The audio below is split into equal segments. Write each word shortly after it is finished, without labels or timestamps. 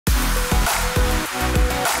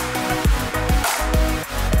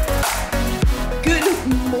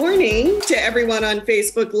to everyone on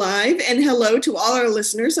Facebook Live, and hello to all our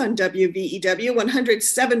listeners on WVEW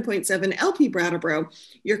 107.7 LP Brattleboro,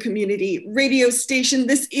 your community radio station.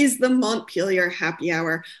 This is the Montpelier Happy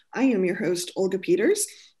Hour. I am your host, Olga Peters,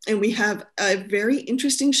 and we have a very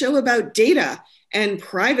interesting show about data and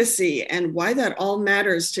privacy and why that all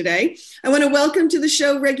matters today. I want to welcome to the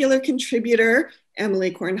show regular contributor,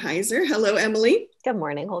 Emily Kornheiser. Hello, Emily. Good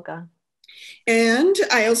morning, Olga. And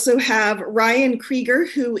I also have Ryan Kriger,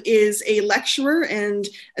 who is a lecturer and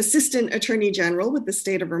assistant attorney general with the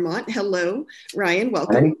state of Vermont. Hello, Ryan,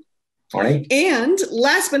 welcome. Morning. And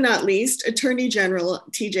last but not least, Attorney General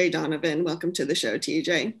TJ Donovan. Welcome to the show,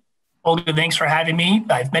 TJ. Olga, thanks for having me.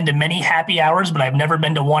 I've been to many happy hours, but I've never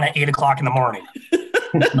been to one at 8 o'clock in the morning.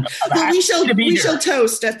 Well, we shall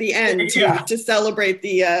toast at the end to celebrate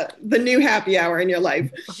the new happy hour in your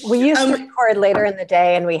life. We used to record later in the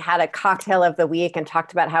day, and we had a cocktail of the week and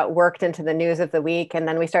talked about how it worked into the news of the week. And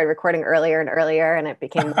then we started recording earlier and earlier, and it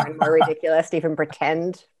became more and more ridiculous to even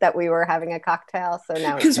pretend that we were having a cocktail. So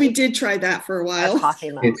now, because we did try that for a while.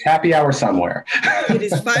 It's happy hour somewhere. It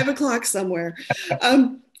is 5 o'clock somewhere,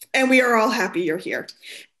 and we are all happy you're here,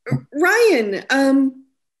 Ryan.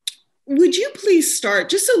 Would you please start,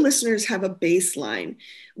 just so listeners have a baseline,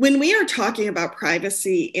 when we are talking about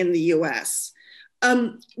privacy in the US,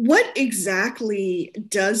 what exactly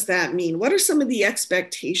does that mean? What are some of the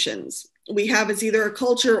expectations we have as either a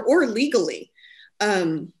culture or legally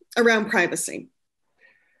around privacy?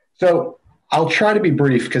 So I'll try to be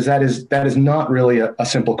brief because that is not really a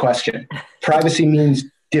simple question. Privacy means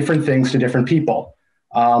different things to different people.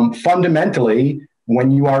 Fundamentally,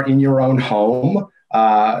 when you are in your own home,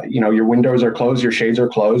 your windows are closed, your shades are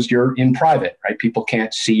closed, you're in private, right? People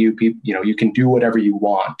can't see you. You can do whatever you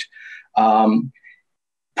want.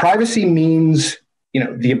 Privacy means,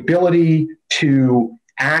 the ability to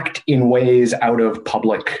act in ways out of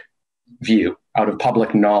public view, out of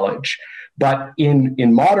public knowledge. But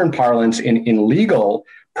in modern parlance, in legal,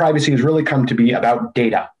 privacy has really come to be about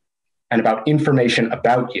data and about information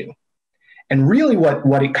about you. And really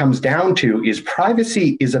what it comes down to is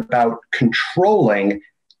privacy is about controlling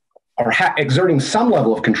or exerting some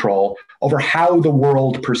level of control over how the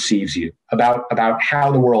world perceives you, about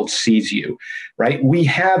how the world sees you, right? We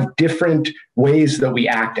have different ways that we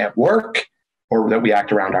act at work, or that we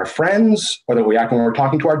act around our friends, or that we act when we're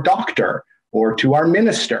talking to our doctor or to our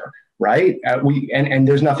minister, right? And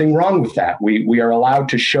there's nothing wrong with that. We are allowed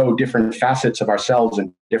to show different facets of ourselves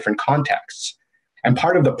in different contexts. And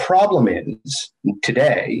part of the problem is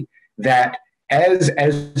today that as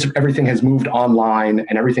everything has moved online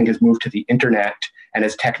and everything has moved to the internet, and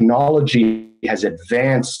as technology has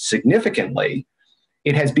advanced significantly,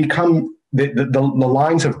 it has become, the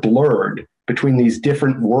lines have blurred between these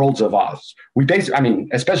different worlds of us.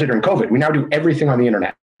 Especially during COVID, we now do everything on the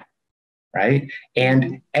internet, right?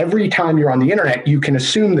 And every time you're on the internet, you can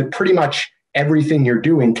assume that pretty much everything you're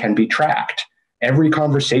doing can be tracked. Every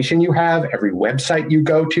conversation you have, every website you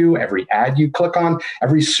go to, every ad you click on,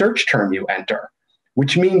 every search term you enter,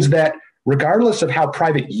 which means that regardless of how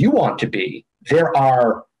private you want to be, there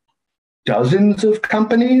are dozens of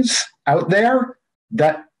companies out there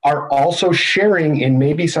that are also sharing in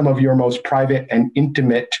maybe some of your most private and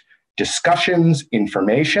intimate discussions,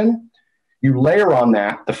 information. You layer on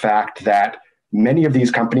that the fact that many of these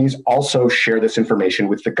companies also share this information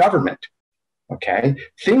with the government. Okay,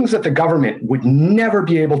 things that the government would never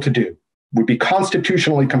be able to do, would be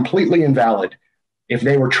constitutionally completely invalid if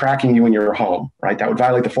they were tracking you in your home, right? That would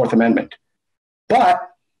violate the Fourth Amendment. But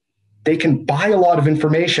they can buy a lot of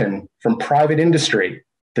information from private industry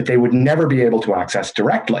that they would never be able to access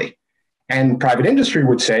directly. And private industry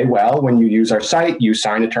would say, well, when you use our site, you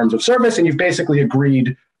sign a terms of service and you've basically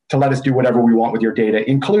agreed to let us do whatever we want with your data,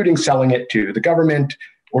 including selling it to the government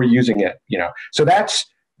or using it, So that's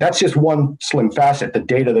just one slim facet, the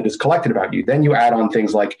data that is collected about you. Then you add on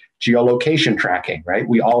things like geolocation tracking, right?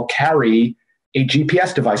 We all carry a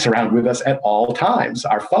GPS device around with us at all times,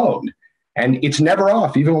 our phone. And it's never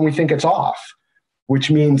off, even when we think it's off, which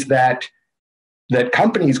means that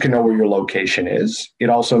companies can know where your location is. It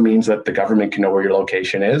also means that the government can know where your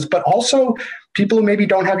location is, but also people who maybe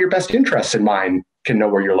don't have your best interests in mind can know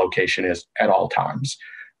where your location is at all times.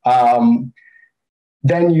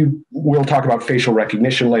 Then we'll talk about facial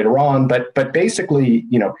recognition later on, but basically,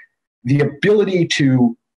 the ability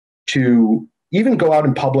to even go out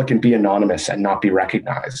in public and be anonymous and not be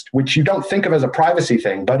recognized, which you don't think of as a privacy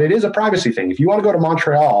thing, but it is a privacy thing. If you want to go to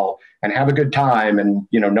Montreal and have a good time and,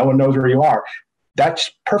 no one knows where you are, that's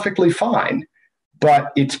perfectly fine.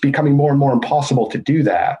 But it's becoming more and more impossible to do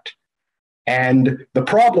that. And the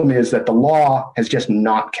problem is that the law has just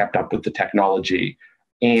not kept up with the technology.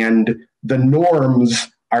 and the norms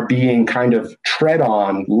are being kind of tread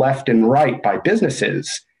on left and right by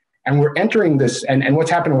businesses. And we're entering this, and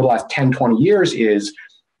what's happened over the last 10, 20 years is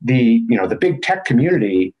the big tech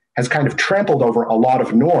community has kind of trampled over a lot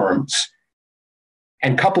of norms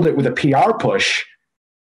and coupled it with a PR push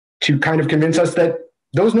to kind of convince us that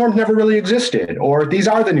those norms never really existed, or these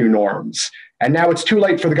are the new norms. And now it's too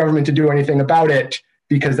late for the government to do anything about it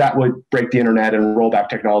because that would break the internet and roll back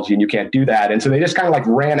technology, and you can't do that. And so they just kind of like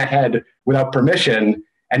ran ahead without permission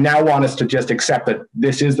and now want us to just accept that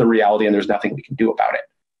this is the reality and there's nothing we can do about it.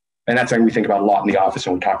 And that's something we think about a lot in the office,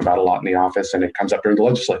 and we talk about a lot in the office, and it comes up during the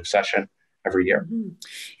legislative session every year.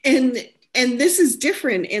 Mm-hmm. And this is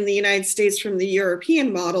different in the United States from the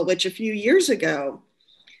European model, which a few years ago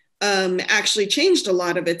actually changed a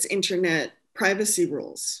lot of its internet privacy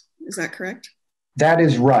rules. Is that correct? That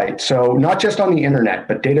is right. So not just on the internet,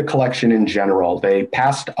 but data collection in general. They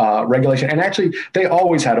passed regulation, and actually they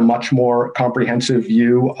always had a much more comprehensive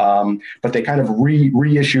view, but they kind of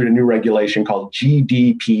reissued a new regulation called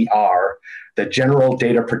GDPR, the General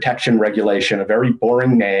Data Protection Regulation, a very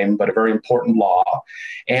boring name, but a very important law.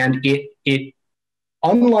 And it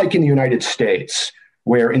unlike in the United States,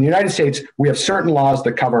 where in the United States, we have certain laws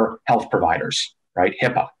that cover health providers, right?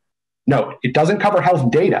 HIPAA. No, it doesn't cover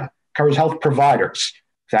health data. It covers health providers.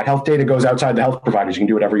 If that health data goes outside the health providers, you can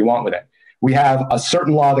do whatever you want with it. We have a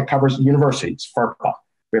certain law that covers universities, FERPA.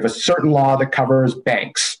 We have a certain law that covers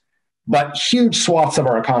banks. But huge swaths of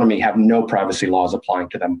our economy have no privacy laws applying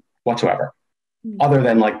to them whatsoever, other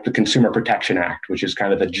than like the Consumer Protection Act, which is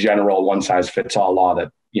kind of the general one-size-fits-all law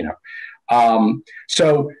that,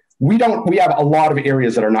 so we have a lot of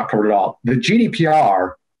areas that are not covered at all. The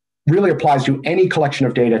GDPR really applies to any collection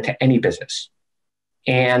of data to any business.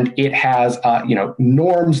 And it has,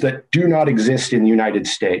 norms that do not exist in the United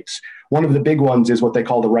States. One of the big ones is what they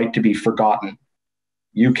call the right to be forgotten.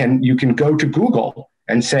 You can go to Google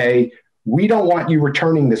and say, we don't want you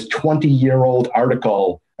returning this 20-year-old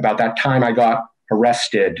article about that time I got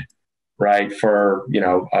arrested, right, for,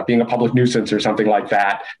 being a public nuisance or something like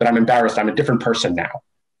that, that I'm embarrassed. I'm a different person now,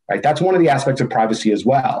 right? That's one of the aspects of privacy as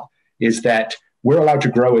well, is that we're allowed to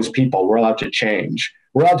grow as people. We're allowed to change.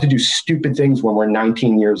 We're allowed to do stupid things when we're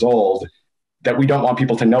 19 years old that we don't want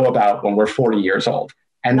people to know about when we're 40 years old.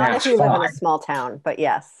 And not that's if you fine. live in a small town, but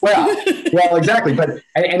yes. Well, exactly. But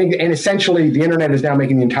and essentially, the internet is now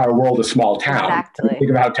making the entire world a small town. Exactly.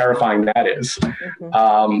 Think of how terrifying that is.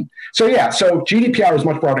 Mm-hmm. So GDPR is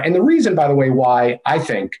much broader. And the reason, by the way, why I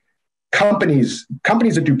think companies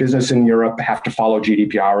that do business in Europe have to follow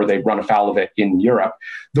GDPR, or they run afoul of it in Europe.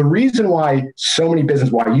 The reason why so many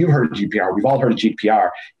businesses, why you've heard of GDPR, we've all heard of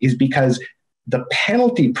GDPR, is because the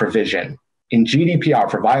penalty provision in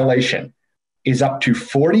GDPR for violation is up to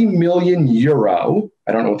 40 million euro.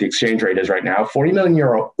 I don't know what the exchange rate is right now, 40 million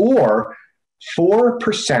euro, or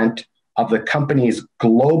 4% of the company's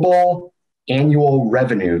global annual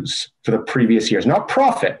revenues for the previous years, not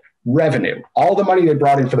profit, revenue, all the money they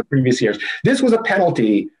brought in for the previous years. This was a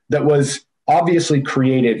penalty that was obviously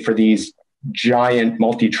created for these giant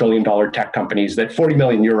multi-trillion-dollar tech companies that 40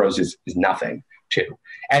 million euros is nothing to.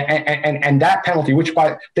 And that penalty,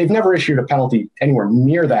 they've never issued a penalty anywhere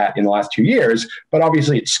near that in the last 2 years, but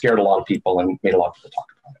obviously it scared a lot of people and made a lot of people talk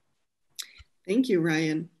about it. Thank you,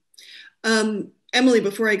 Ryan. Emily,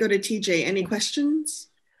 before I go to TJ, any questions?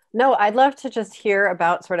 No, I'd love to just hear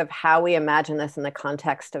about sort of how we imagine this in the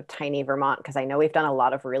context of tiny Vermont, because I know we've done a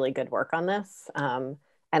lot of really good work on this.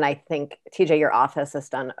 And I think, TJ, your office has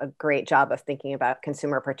done a great job of thinking about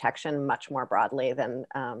consumer protection much more broadly than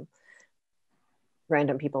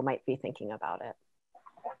random people might be thinking about it.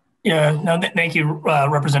 Yeah, no, thank you,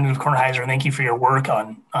 Representative Kornheiser. Thank you for your work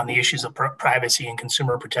on the issues of privacy and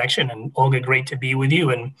consumer protection. And Olga, great to be with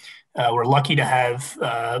you. And we're lucky to have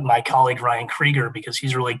my colleague, Ryan Kriger, because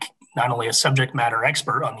he's really not only a subject matter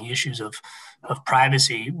expert on the issues of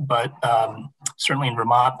privacy, but certainly in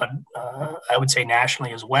Vermont, but I would say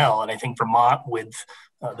nationally as well. And I think Vermont, with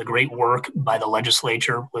the great work by the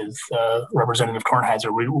legislature with Representative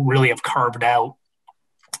Kornheiser, we really have carved out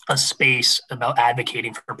a space about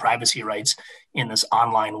advocating for privacy rights in this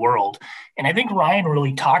online world. And I think Ryan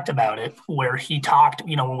really talked about it, where he talked,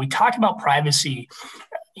 when we talk about privacy,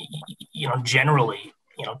 generally,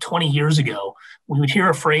 20 years ago, we would hear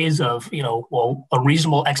a phrase of, a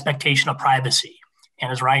reasonable expectation of privacy.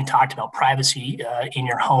 And as Ryan talked about, privacy in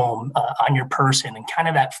your home, on your person, and kind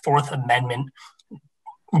of that Fourth Amendment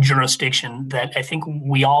jurisdiction that I think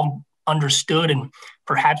we all understood and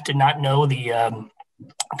perhaps did not know the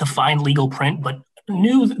fine legal print, but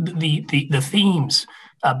knew the themes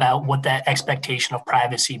about what that expectation of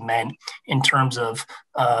privacy meant in terms of,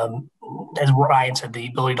 as Ryan said, the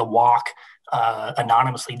ability to walk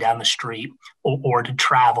anonymously down the street or to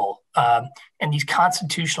travel, and these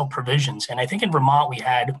constitutional provisions. And I think in Vermont we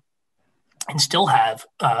had and still have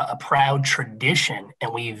a proud tradition,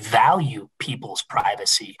 and we value people's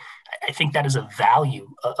privacy. I think that is a value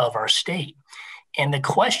of our state. And the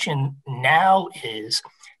question now is,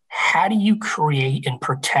 how do you create and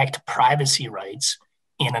protect privacy rights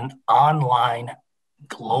in an online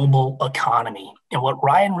global economy? And what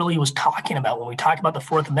Ryan really was talking about when we talk about the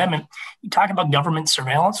Fourth Amendment, you talk about government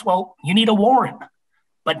surveillance. Well, you need a warrant.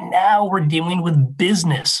 But now we're dealing with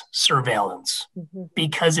business surveillance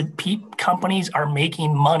because companies are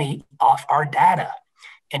making money off our data,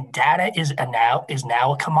 and data is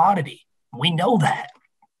now a commodity. We know that.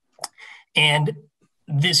 And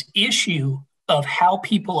this issue of how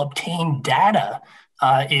people obtain data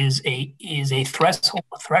is a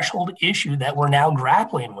threshold issue that we're now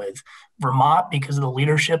grappling with. Vermont, because of the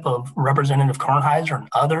leadership of Representative Kornheiser and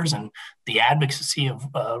others, and the advocacy of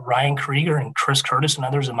Ryan Kriger and Chris Curtis and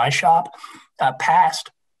others in my shop,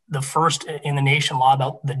 passed the first in the nation law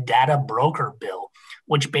about the data broker bill,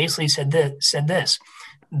 which basically said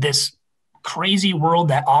this crazy world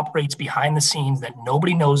that operates behind the scenes that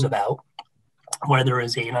nobody knows about, where there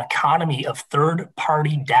is an economy of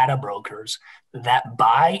third-party data brokers that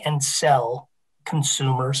buy and sell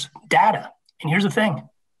consumers' data. And here's the thing.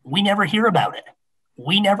 We never hear about it.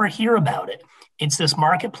 It's this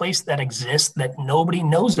marketplace that exists that nobody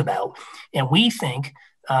knows about. And we think,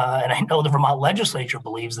 and I know the Vermont legislature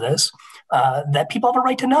believes this, that people have a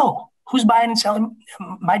right to know who's buying and selling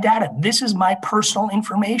my data. This is my personal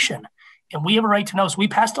information. And we have a right to know. So we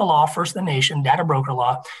passed a law, first in the nation, data broker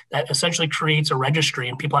law, that essentially creates a registry,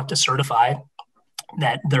 and people have to certify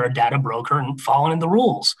that they're a data broker and following the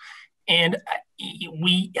rules. And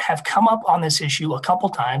we have come up on this issue a couple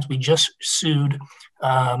times. We just sued,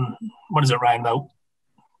 what is it, Ryan, about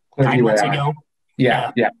 9 months ago?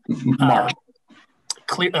 Yeah. March.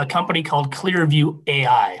 A company called Clearview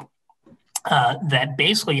AI that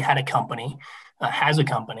basically has a company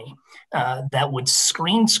that would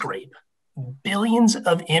screen scrape billions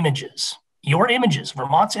of images, your images,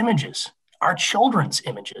 Vermont's images, our children's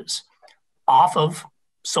images, off of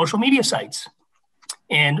social media sites.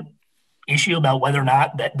 And issue about whether or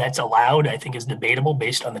not that's allowed, I think, is debatable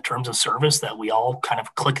based on the terms of service that we all kind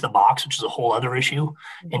of click the box, which is a whole other issue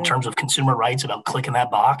in terms of consumer rights about clicking that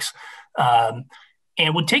box,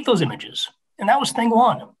 and would take those images. And that was thing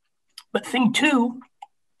one. But thing two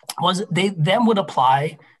was they then would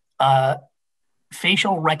apply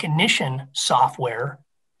facial recognition software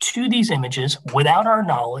to these images without our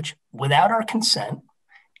knowledge, without our consent,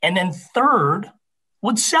 and then third,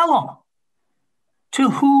 would sell them to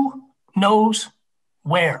who knows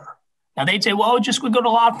where. Now they'd say, well, just would go to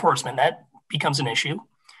law enforcement. That becomes an issue,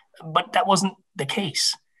 but that wasn't the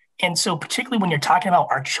case. And so particularly when you're talking about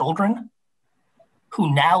our children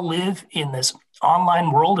who now live in this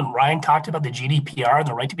online world, and Ryan talked about the GDPR and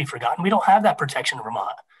the right to be forgotten, we don't have that protection in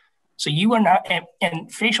Vermont. So you are not,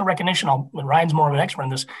 and facial recognition, Ryan's more of an expert in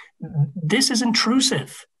this is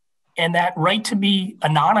intrusive. And that right to be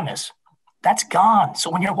anonymous, that's gone. So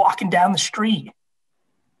when you're walking down the street,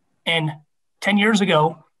 and 10 years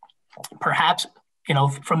ago, perhaps,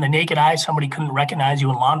 from the naked eye, somebody couldn't recognize you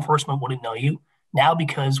and law enforcement wouldn't know you. Now,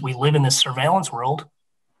 because we live in this surveillance world,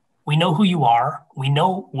 we know who you are. We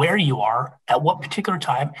know where you are at what particular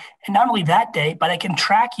time. And not only that day, but I can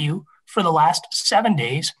track you for the last 7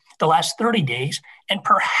 days, the last 30 days, and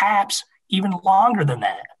perhaps even longer than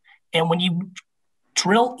that. And when you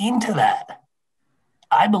drill into that,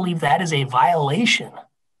 I believe that is a violation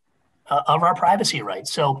of our privacy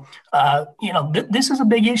rights. So, this is a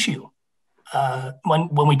big issue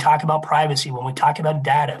when we talk about privacy, when we talk about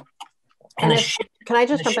data. Can I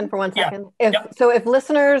just jump in for 1 second? If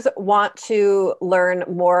listeners want to learn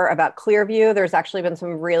more about Clearview, there's actually been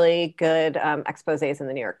some really good exposés in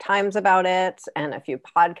the New York Times about it, and a few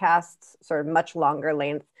podcasts, sort of much longer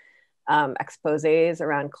length exposés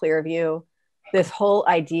around Clearview. This whole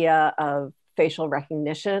idea of facial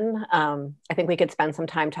recognition, I think we could spend some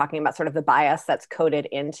time talking about sort of the bias that's coded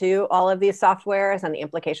into all of these softwares and the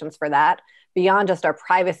implications for that, beyond just our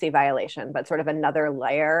privacy violation, but sort of another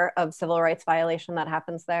layer of civil rights violation that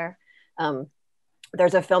happens there.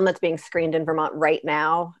 There's a film that's being screened in Vermont right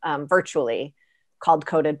now, virtually, called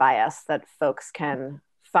Coded Bias, that folks can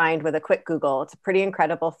find with a quick Google. It's a pretty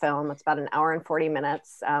incredible film. It's about 1 hour and 40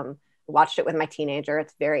 minutes. Watched it with my teenager.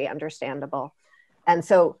 It's very understandable. And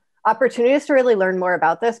so opportunities to really learn more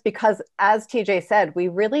about this, because as TJ said, we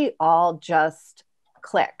really all just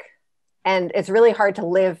click. And it's really hard to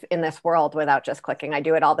live in this world without just clicking. I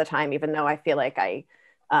do it all the time, even though I feel like I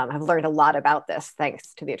have learned a lot about this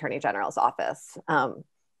thanks to the Attorney General's office.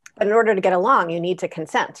 But in order to get along, you need to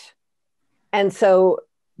consent. And so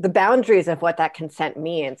the boundaries of what that consent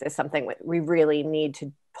means is something we really need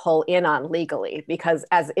to pull in on legally, because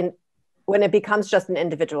when it becomes just an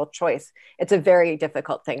individual choice, it's a very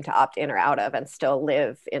difficult thing to opt in or out of and still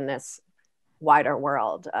live in this wider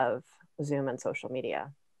world of Zoom and social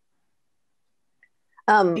media.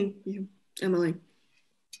 Thank you, Emily.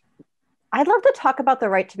 I'd love to talk about the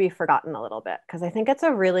right to be forgotten a little bit, because I think it's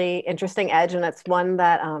a really interesting edge, and it's one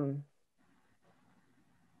that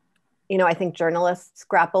I think journalists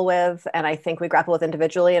grapple with, and I think we grapple with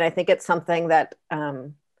individually, and I think it's something that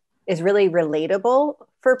is really relatable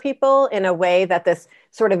for people in a way that this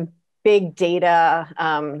sort of big data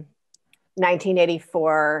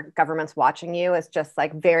 1984 government's watching you is just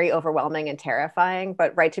like very overwhelming and terrifying.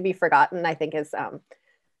 But right to be forgotten, I think, is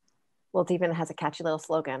well, it even has a catchy little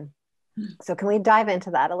slogan. So can we dive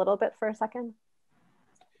into that a little bit for a second?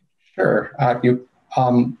 Sure.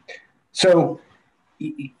 So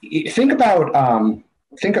think about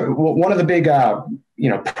one of the big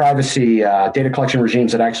privacy data collection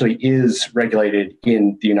regimes that actually is regulated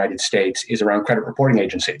in the United States is around credit reporting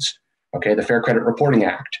agencies. Okay, the Fair Credit Reporting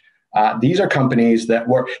Act. These are companies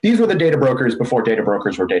these were the data brokers before data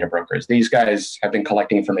brokers were data brokers. These guys have been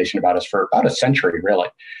collecting information about us for about a century, really.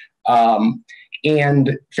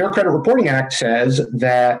 And Fair Credit Reporting Act says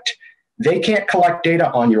that they can't collect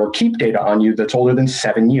data on you or keep data on you that's older than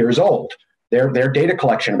 7 years old. Their data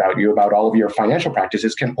collection about you, about all of your financial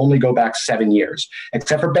practices, can only go back 7 years,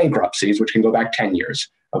 except for bankruptcies, which can go back 10 years.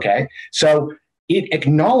 Okay, so it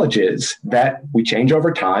acknowledges that we change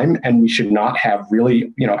over time, and we should not have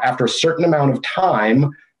really, after a certain amount of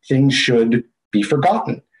time, things should be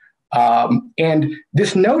forgotten. And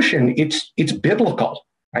this notion, it's biblical.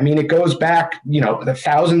 I mean, it goes back, the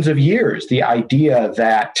thousands of years. The idea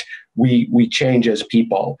that we change as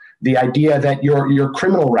people, the idea that your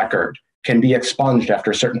criminal record can be expunged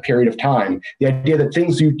after a certain period of time, the idea that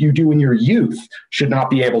things you do in your youth should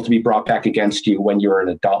not be able to be brought back against you when you're an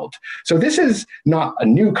adult. So this is not a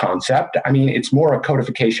new concept. I mean, it's more a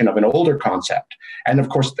codification of an older concept. And of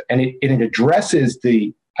course, it addresses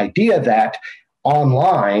the idea that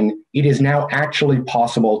online, it is now actually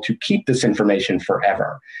possible to keep this information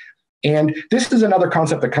forever. And this is another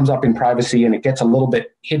concept that comes up in privacy, and it gets a little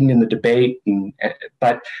bit hidden in the debate.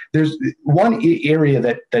 But there's one area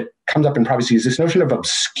that comes up in privacy is this notion of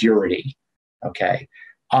obscurity. Okay.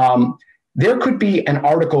 There could be an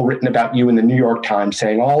article written about you in the New York Times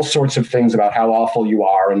saying all sorts of things about how awful you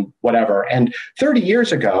are and whatever. And 30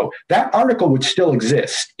 years ago, that article would still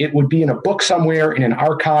exist. It would be in a book somewhere, in an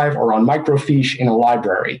archive, or on microfiche in a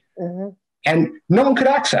library. Mm-hmm. And no one could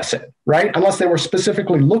access it, right? Unless they were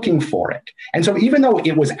specifically looking for it. And so even though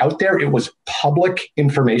it was out there, it was public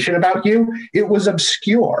information about you, it was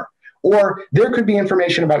obscure. Or there could be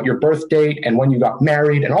information about your birth date and when you got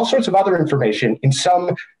married and all sorts of other information in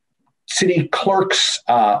some city clerk's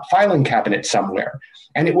filing cabinet somewhere.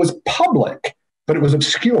 And it was public, but it was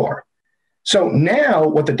obscure. So now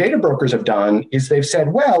what the data brokers have done is they've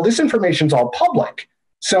said, well, this information's all public.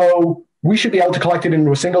 So we should be able to collect it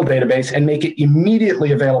into a single database and make it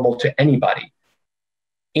immediately available to anybody.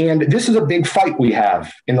 And this is a big fight we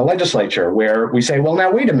have in the legislature where we say, well,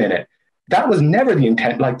 now, wait a minute. That was never the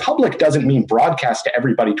intent. Like, public doesn't mean broadcast to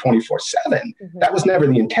everybody 24/7. Mm-hmm. That was never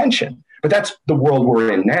the intention. But that's the world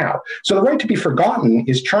we're in now. So the right to be forgotten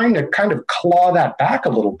is trying to kind of claw that back a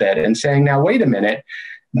little bit and saying, now, wait a minute,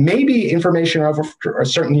 maybe information over a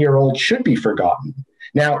certain year old should be forgotten.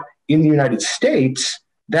 Now, in the United States,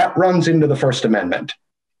 that runs into the First Amendment.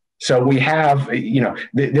 So we have,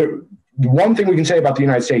 the one thing we can say about the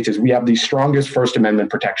United States is we have the strongest First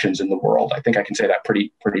Amendment protections in the world. I think I can say that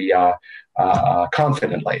pretty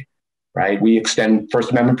confidently, right? We extend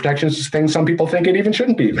First Amendment protections to things some people think it even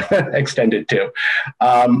shouldn't be extended to.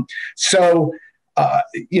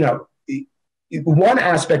 One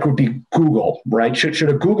aspect would be Google, right? Should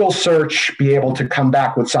a Google search be able to come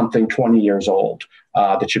back with something 20 years old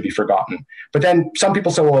that should be forgotten? But then some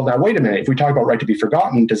people say, well, now, wait a minute. If we talk about right to be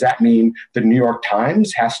forgotten, does that mean the New York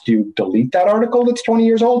Times has to delete that article that's 20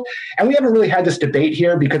 years old? And we haven't really had this debate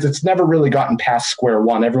here because it's never really gotten past square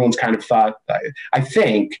one. Everyone's kind of thought, I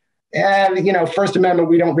think, First Amendment,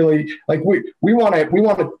 we don't really, like, we want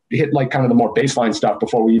to hit like kind of the more baseline stuff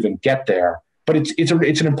before we even get there. but it's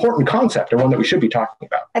an important concept and one that we should be talking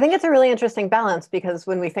about. I think it's a really interesting balance, because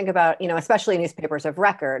when we think about, especially newspapers of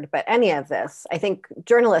record, but any of this, I think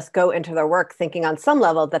journalists go into their work thinking on some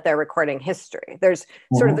level that they're recording history. There's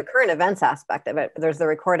sort of the current events aspect of it, but there's the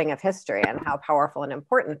recording of history and how powerful and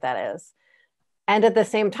important that is. And at the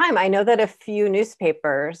same time, I know that a few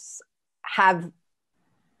newspapers have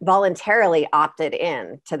voluntarily opted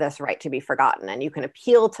in to this right to be forgotten, and you can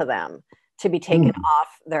appeal to them to be taken off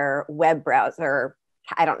their web browser.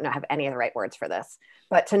 I don't know, have any of the right words for this,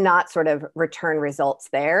 but to not sort of return results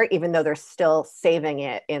there, even though they're still saving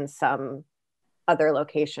it in some other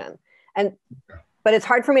location. But it's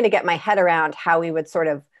hard for me to get my head around how we would sort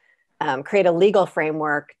of create a legal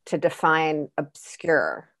framework to define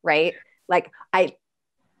obscure, right? Like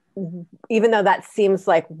even though that seems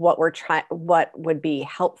like what would be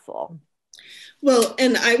helpful. Well,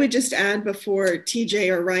 and I would just add before TJ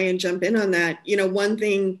or Ryan jump in on that, one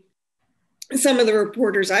thing some of the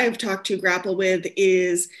reporters I have talked to grapple with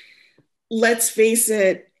is, let's face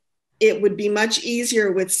it, it would be much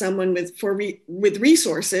easier with someone with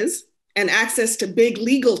resources and access to big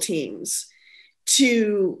legal teams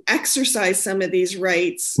to exercise some of these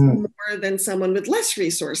rights more than someone with less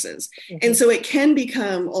resources. And so it can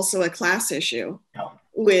become also a class issue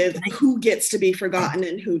with who gets to be forgotten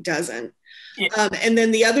and who doesn't. And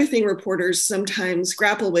then the other thing reporters sometimes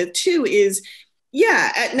grapple with too is,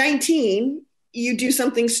 at 19, you do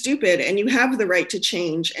something stupid and you have the right to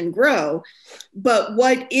change and grow. But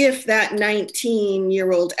what if that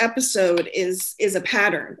 19-year-old episode is a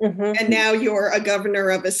pattern? And now you're a governor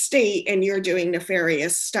of a state and you're doing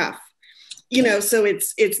nefarious stuff. So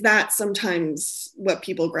it's that sometimes what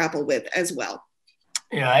people grapple with as well.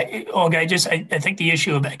 Yeah, Olga, I think the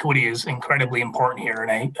issue of equity is incredibly important here.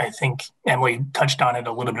 And I think Emily touched on it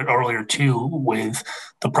a little bit earlier too, with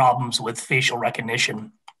the problems with facial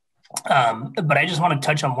recognition. But I just want to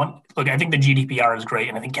touch on one. Look, I think the GDPR is great.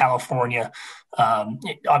 And I think California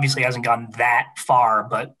it obviously hasn't gone that far,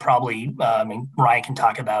 but probably, Ryan can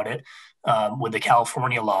talk about it with the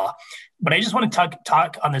California law. But I just want to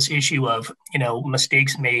talk on this issue of,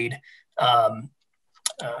 mistakes made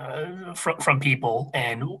from people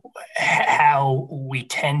and how we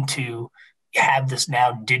tend to have this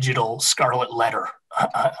now digital scarlet letter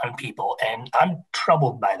on people. And I'm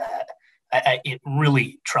troubled by that. It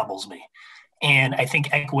really troubles me. And I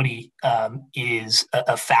think equity is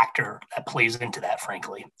a factor that plays into that,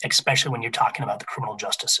 frankly, especially when you're talking about the criminal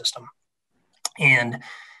justice system. And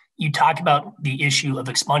you talk about the issue of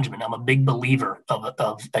expungement. I'm a big believer of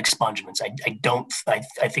expungements.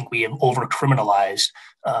 I think we have over-criminalized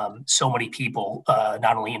so many people,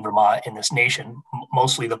 not only in Vermont, in this nation,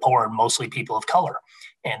 mostly the poor and mostly people of color.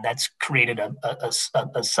 And that's created a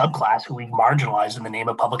subclass who we've marginalized in the name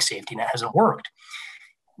of public safety, and that hasn't worked.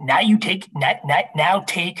 Now you take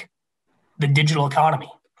the digital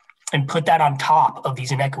economy and put that on top of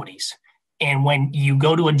these inequities. And when you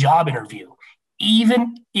go to a job interview,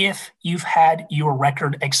 even if you've had your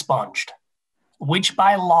record expunged, which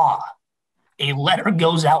by law, a letter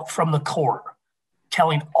goes out from the court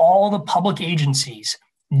telling all the public agencies,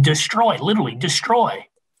 literally destroy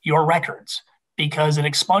your records, because an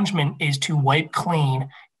expungement is to wipe clean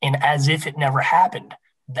and as if it never happened.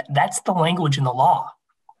 That's the language in the law.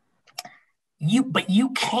 But you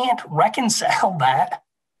can't reconcile that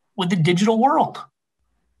with the digital world.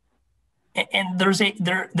 And there is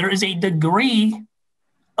a degree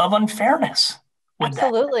of unfairness with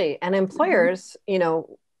Absolutely. that. And employers,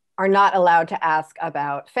 are not allowed to ask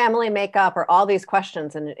about family makeup or all these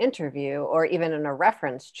questions in an interview or even in a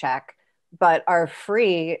reference check, but are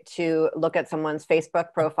free to look at someone's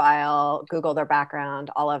Facebook profile, Google their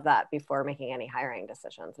background, all of that before making any hiring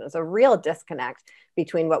decisions. And it's a real disconnect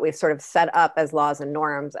between what we've sort of set up as laws and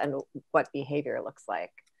norms and what behavior looks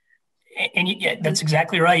like. And that's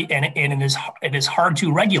exactly right. And it is hard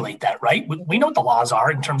to regulate that, right? We know what the laws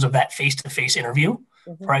are in terms of that face-to-face interview,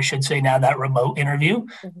 or I should say now that remote interview.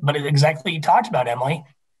 But it's exactly you talked about, Emily.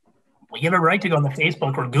 We have a right to go on the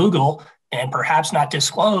Facebook or Google and perhaps not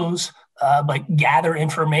disclose, but gather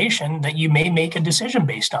information that you may make a decision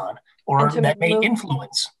based on, or that may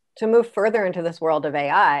influence. To move further into this world of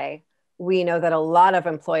AI, we know that a lot of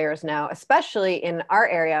employers now, especially in our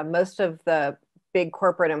area, most of the big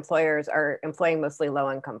corporate employers are employing mostly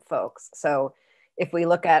low-income folks. So if we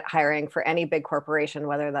look at hiring for any big corporation,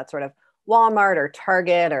 whether that's sort of Walmart or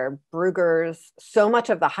Target or Bruegger's, so much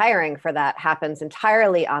of the hiring for that happens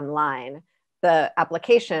entirely online. The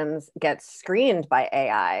applications get screened by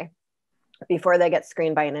AI before they get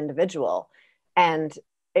screened by an individual. And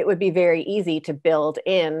it would be very easy to build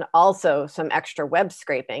in also some extra web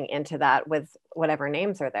scraping into that with whatever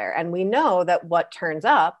names are there. And we know that what turns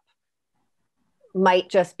up might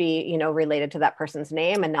just be, you know, related to that person's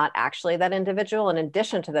name and not actually that individual. In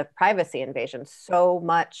addition to the privacy invasion, so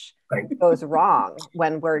much goes wrong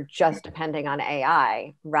when we're just depending on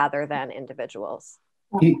AI rather than individuals.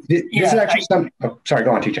 This is actually sorry,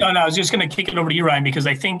 go on, TJ. No, I was just going to kick it over to you, Ryan, because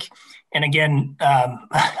I think, and again,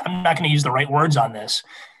 I'm not going to use the right words on this,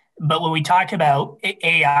 but when we talk about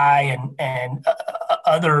AI and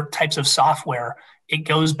other types of software, it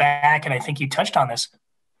goes back, and I think you touched on this.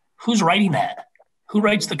 Who's writing that? Who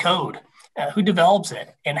writes the code? Who develops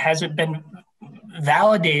it? And has it been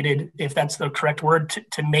validated, if that's the correct word,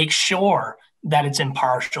 to make sure that it's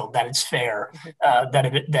impartial, that it's fair, that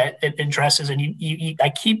it addresses? And I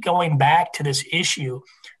keep going back to this issue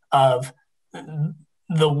of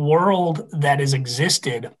the world that has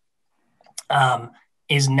existed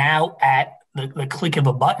is now at the click of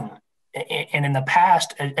a button. And in the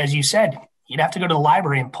past, as you said, you'd have to go to the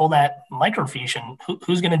library and pull that microfiche, and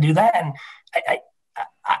who's going to do that? And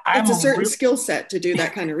it's a certain skill set to do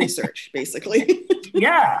that kind of research, basically.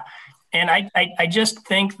 Yeah. And I just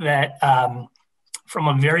think that from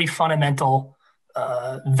a very fundamental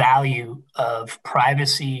value of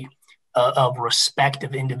privacy, of respect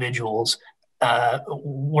of individuals,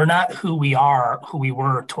 we're not who we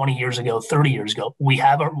were 20 years ago, 30 years ago. We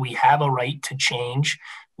have a right to change.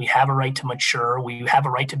 We have a right to mature. We have a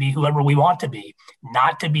right to be whoever we want to be,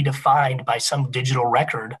 not to be defined by some digital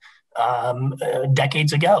record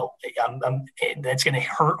decades ago. That's going to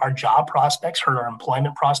hurt our job prospects, hurt our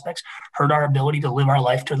employment prospects, hurt our ability to live our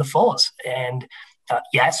life to the fullest. And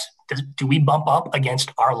yes, do we bump up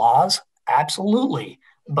against our laws? Absolutely.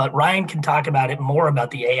 But Ryan can talk about it more about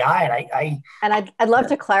the AI. And I'd love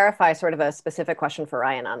to clarify sort of a specific question for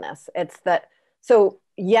Ryan on this. It's that, so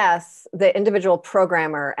yes, the individual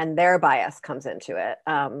programmer and their bias comes into it.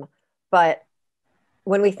 But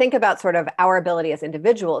when we think about sort of our ability as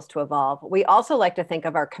individuals to evolve, we also like to think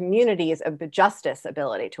of our communities of justice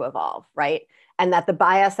ability to evolve, right? And that the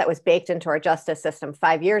bias that was baked into our justice system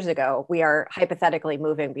 5 years ago, we are hypothetically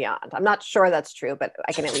moving beyond. I'm not sure that's true, but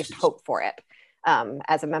I can at least hope for it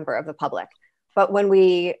as a member of the public. But when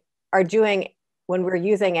we're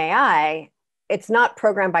using AI, it's not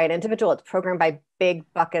programmed by an individual, it's programmed by big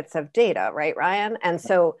buckets of data, right, Ryan? And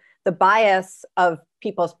so the bias of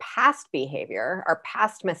people's past behavior, our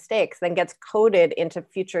past mistakes, then gets coded into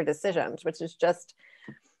future decisions, which is just...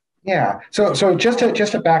 Yeah. So just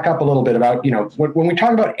to back up a little bit about, when we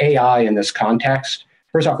talk about AI in this context,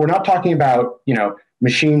 first off, we're not talking about,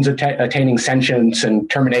 machines attaining sentience and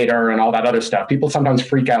Terminator and all that other stuff. People sometimes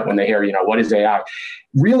freak out when they hear, what is AI?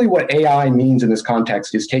 Really what AI means in this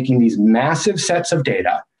context is taking these massive sets of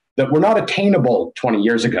data that were not attainable 20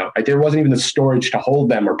 years ago. Right? There wasn't even the storage to hold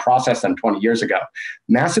them or process them 20 years ago.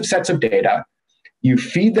 Massive sets of data, you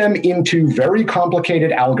feed them into very complicated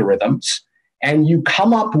algorithms, and you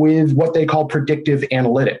come up with what they call predictive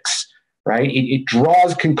analytics, right? It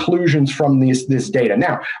draws conclusions from this data.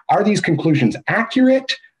 Now, are these conclusions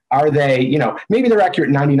accurate? Are they, maybe they're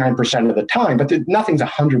accurate 99% of the time, but nothing's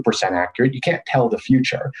 100% accurate. You can't tell the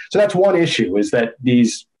future. So that's one issue, is that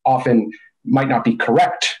these often might not be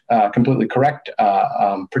correct, completely correct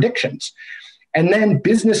predictions. And then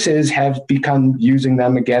businesses have begun using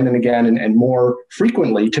them again and again and more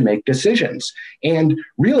frequently to make decisions. And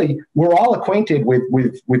really, we're all acquainted with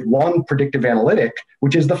one predictive analytic,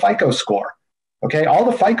 which is the FICO score. Okay, all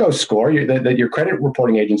the FICO score that your credit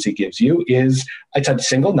reporting agency gives you it's a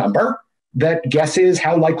single number that guesses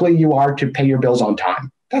how likely you are to pay your bills on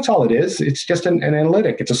time. That's all it is. It's just an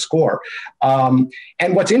analytic. It's a score. And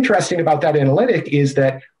what's interesting about that analytic is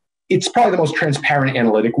that it's probably the most transparent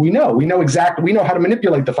analytic we know. We know how to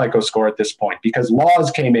manipulate the FICO score at this point because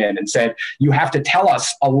laws came in and said, you have to tell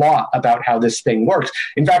us a lot about how this thing works.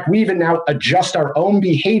 In fact, we even now adjust our own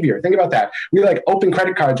behavior. Think about that. We open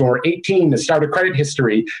credit cards when we're 18 to start a credit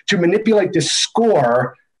history to manipulate this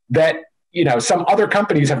score that, some other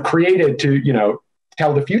companies have created to,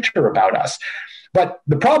 tell the future about us. But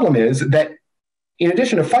the problem is that in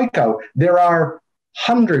addition to FICO, there are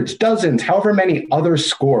hundreds, dozens, however many other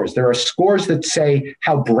scores. There are scores that say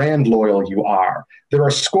how brand loyal you are. There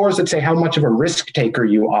are scores that say how much of a risk taker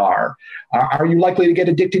you are. Are you likely to get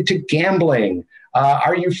addicted to gambling?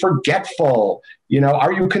 Are you forgetful?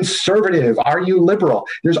 Are you conservative? Are you liberal?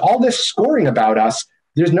 There's all this scoring about us.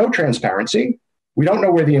 There's no transparency. We don't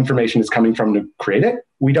know where the information is coming from to create it.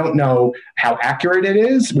 We don't know how accurate it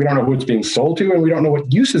is. We don't know who it's being sold to, and we don't know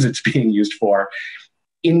what uses it's being used for.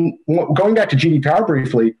 Going back to GDPR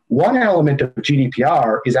briefly, one element of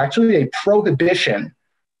GDPR is actually a prohibition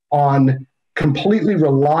on completely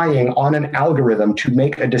relying on an algorithm to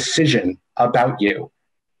make a decision about you.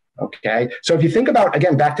 Okay. So if you think about,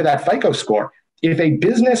 again, back to that FICO score, if a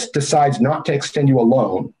business decides not to extend you a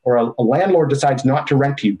loan, or a landlord decides not to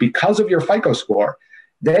rent you because of your FICO score,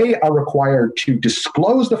 they are required to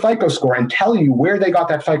disclose the FICO score and tell you where they got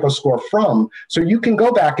that FICO score from. So you can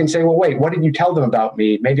go back and say, well, wait, what did you tell them about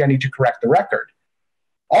me? Maybe I need to correct the record.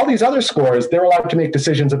 All these other scores, they're allowed to make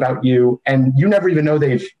decisions about you, and you never even know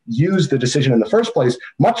they've used the decision in the first place,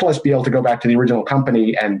 much less be able to go back to the original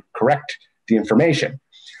company and correct the information.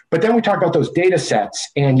 But then we talk about those data sets,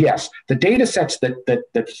 and yes, the data sets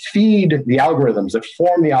that feed the algorithms, that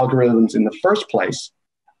form the algorithms in the first place,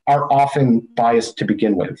 are often biased to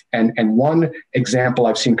begin with. And one example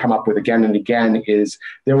I've seen come up with again and again is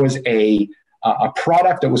there was a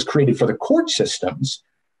product that was created for the court systems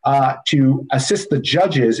to assist the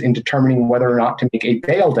judges in determining whether or not to make a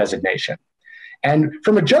bail designation. And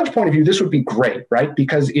from a judge point of view, this would be great, right?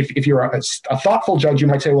 Because if you're a thoughtful judge, you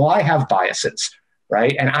might say, well, I have biases,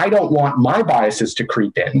 right? And I don't want my biases to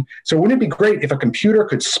creep in. So wouldn't it be great if a computer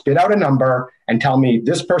could spit out a number and tell me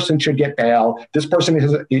this person should get bail, this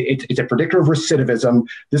person it's a predictor of recidivism,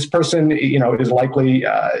 this person is likely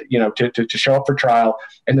to show up for trial,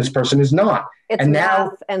 and this person is not. It's and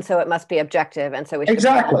math, and so it must be objective, and so we should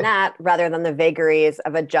exactly on that rather than the vagaries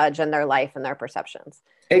of a judge and their life and their perceptions.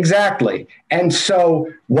 Exactly. And so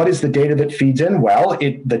what is the data that feeds in? Well,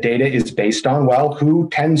 the data is based on, who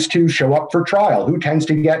tends to show up for trial, who tends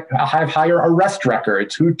to have higher arrest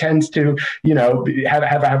records, who tends to,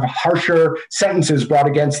 have harsher sentences brought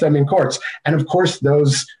against them in courts. And of course,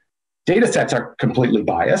 those data sets are completely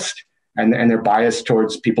biased, and they're biased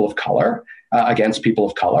towards people of color, against people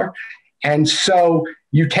of color. And so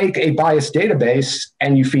you take a biased database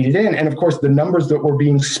and you feed it in. And of course, the numbers that were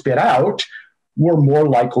being spit out were more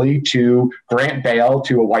likely to grant bail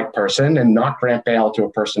to a white person and not grant bail to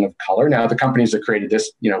a person of color. Now, the companies that created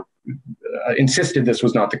this, insisted this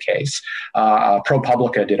was not the case.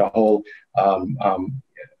 ProPublica did a whole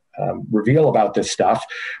reveal about this stuff.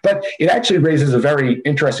 But it actually raises a very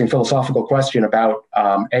interesting philosophical question about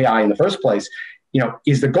AI in the first place.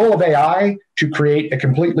 Is the goal of AI to create a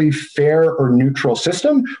completely fair or neutral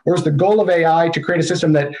system? Or is the goal of AI to create a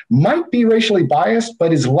system that might be racially biased,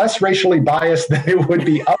 but is less racially biased than it would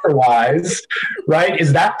be otherwise, right?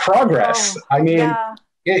 Is that progress?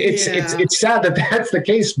 It's sad that that's the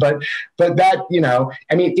case, but that,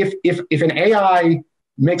 if an AI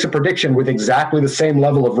makes a prediction with exactly the same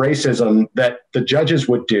level of racism that the judges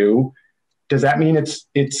would do, does that mean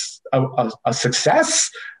it's a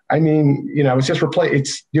success? It's just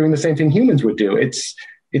it's doing the same thing humans would do. It's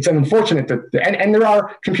unfortunate and there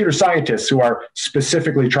are computer scientists who are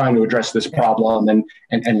specifically trying to address this problem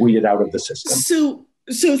and weed it out of the system.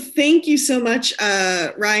 So thank you so much,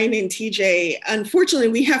 Ryan and TJ. Unfortunately,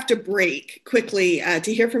 we have to break quickly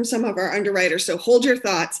to hear from some of our underwriters. So hold your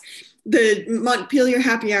thoughts. The Montpelier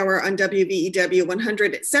Happy Hour on WVEW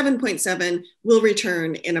 107.7 will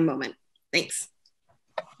return in a moment. Thanks.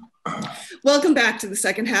 Welcome back to the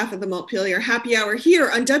second half of the Montpelier Happy Hour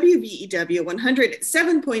here on WVEW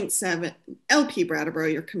 107.7 LP Brattleboro,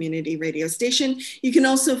 your community radio station. You can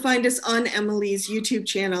also find us on Emily's YouTube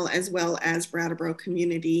channel as well as Brattleboro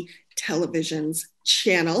Community Television's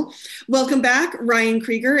channel. Welcome back, Ryan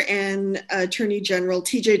Kriger and Attorney General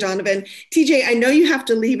TJ Donovan. TJ, I know you have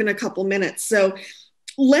to leave in a couple minutes, so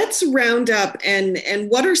let's round up and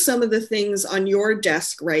what are some of the things on your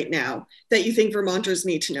desk right now that you think Vermonters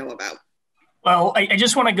need to know about? Well, I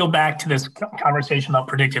just want to go back to this conversation about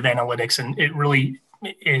predictive analytics, and it really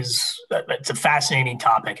it's a fascinating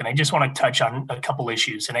topic. And I just want to touch on a couple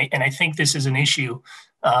issues. And I think this is an issue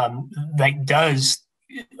that does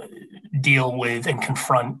deal with and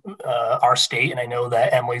confront our state. And I know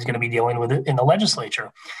that Emily's going to be dealing with it in the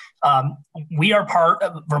legislature. We are part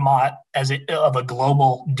of Vermont of a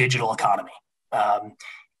global digital economy.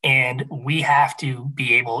 And we have to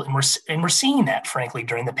be able, and we're seeing that, frankly,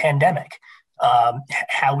 during the pandemic,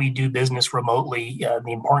 how we do business remotely,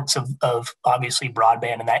 the importance of obviously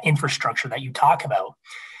broadband and that infrastructure that you talk about.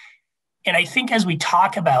 And I think as we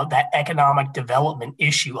talk about that economic development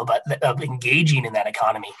issue of engaging in that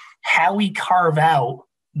economy, how we carve out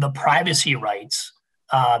the privacy rights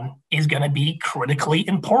is going to be critically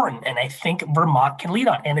important. And I think Vermont can lead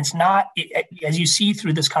on. And it's not, as you see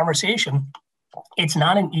through this conversation, it's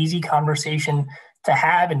not an easy conversation to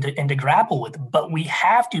have and to grapple with, but we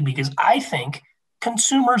have to, because I think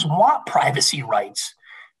consumers want privacy rights.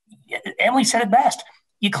 Emily said it best.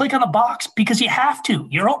 You click on the box because you have to.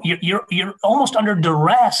 You're almost under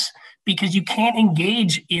duress because you can't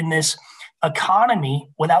engage in this economy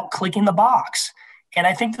without clicking the box. And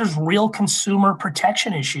I think there's real consumer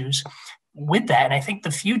protection issues with that. And I think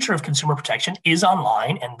the future of consumer protection is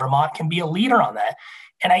online, and Vermont can be a leader on that.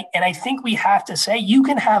 And I think we have to say you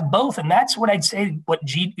can have both. And that's what I'd say what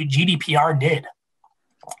GDPR did.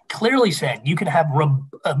 Clearly said you can have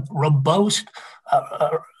a robust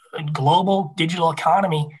global digital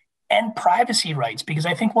economy and privacy rights, because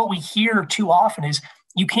I think what we hear too often is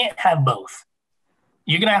you can't have both.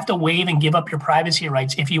 You're going to have to waive and give up your privacy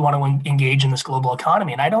rights if you want to engage in this global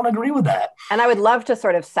economy. And I don't agree with that. And I would love to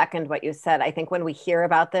sort of second what you said. I think when we hear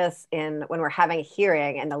about this when we're having a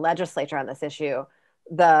hearing in the legislature on this issue,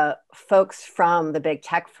 the folks from the big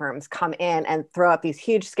tech firms come in and throw up these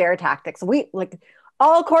huge scare tactics.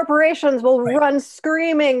 All corporations will run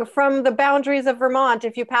screaming from the boundaries of Vermont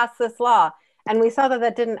if you pass this law. And we saw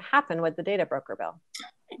that didn't happen with the data broker bill.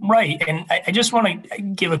 Right. And I just want to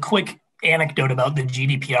give a quick anecdote about the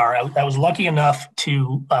GDPR. I was lucky enough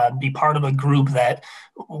to be part of a group that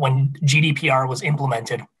when GDPR was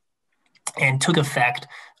implemented and took effect,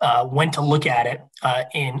 went to look at it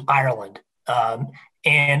in Ireland.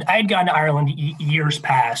 And I had gone to Ireland years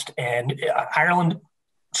past, and Ireland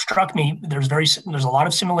struck me. There's a lot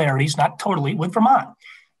of similarities, not totally, with Vermont.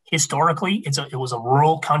 Historically, it was a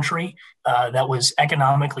rural country that was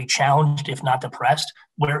economically challenged, if not depressed,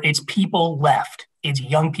 where its people left. Its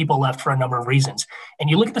young people left for a number of reasons. And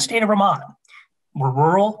you look at the state of Vermont, we're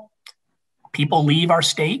rural. People leave our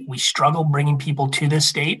state. We struggle bringing people to this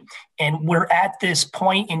state. And we're at this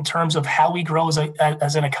point in terms of how we grow as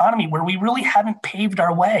an economy where we really haven't paved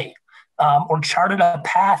our way or charted a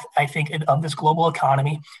path, I think, of this global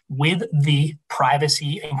economy with the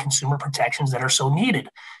privacy and consumer protections that are so needed.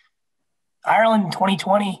 Ireland in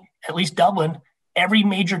 2020, at least Dublin, every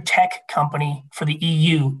major tech company for the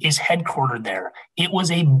EU is headquartered there. It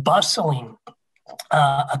was a bustling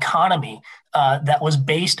economy that was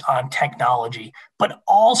based on technology, but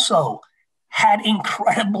also had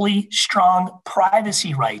incredibly strong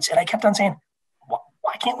privacy rights. And I kept on saying,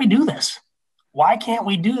 why can't we do this? Why can't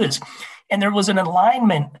we do this? And there was an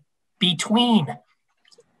alignment between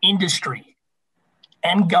industry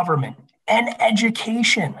and government and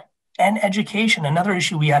education. Another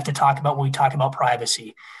issue we have to talk about when we talk about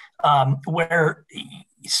privacy, I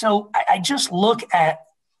just look at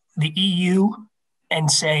the EU and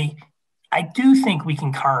say, I do think we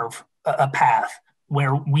can carve a path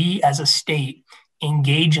where we as a state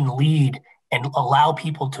engage and lead and allow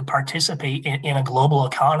people to participate in a global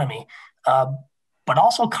economy, but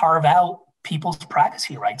also carve out people's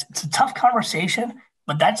privacy rights. It's a tough conversation,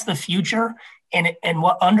 but that's the future. And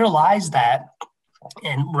what underlies that,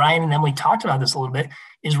 and Ryan and Emily talked about this a little bit,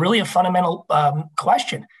 is really a fundamental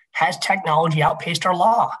question. Has technology outpaced our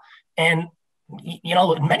law? And,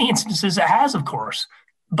 in many instances it has, of course.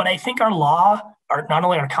 But I think our law, not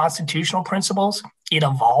only our constitutional principles, it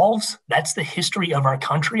evolves. That's the history of our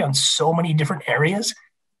country on so many different areas.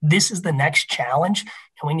 This is the next challenge.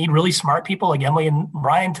 And we need really smart people like Emily and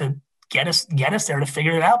Ryan to get us there to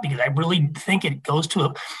figure it out, because I really think it goes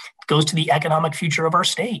to the economic future of our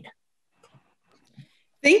state.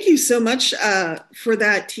 Thank you so much for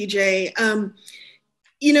that, TJ.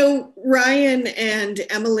 Ryan and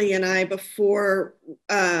Emily and I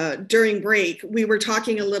during break, we were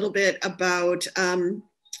talking a little bit about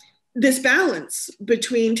this balance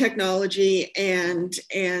between technology and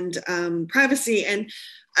privacy. And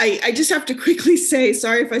I just have to quickly say,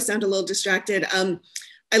 sorry if I sound a little distracted.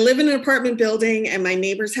 I live in an apartment building and my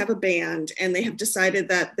neighbors have a band and they have decided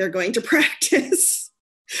that they're going to practice.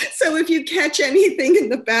 So if you catch anything in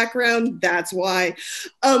the background, that's why.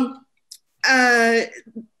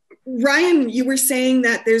 Ryan, you were saying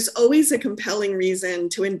that there's always a compelling reason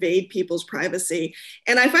to invade people's privacy.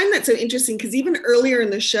 And I find that so interesting because even earlier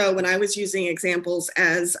in the show, when I was using examples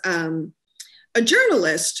as a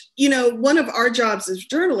journalist, one of our jobs is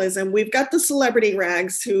journalism. We've got the celebrity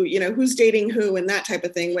rags who, who's dating who and that type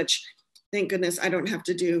of thing, which thank goodness I don't have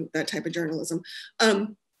to do that type of journalism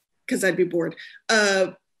because I'd be bored.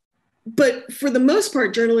 But for the most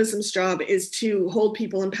part, journalism's job is to hold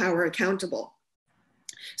people in power accountable.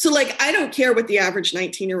 So I don't care what the average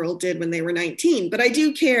 19-year-old did when they were 19, but I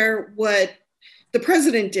do care what the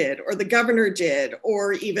president did or the governor did,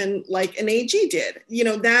 or even an AG did.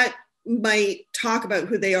 That might talk about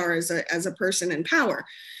who they are as a person in power.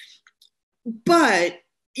 But,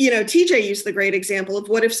 TJ used the great example of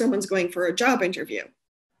what if someone's going for a job interview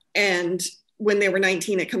and when they were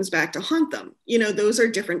 19, it comes back to haunt them. Those are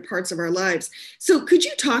different parts of our lives. So could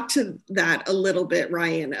you talk to that a little bit,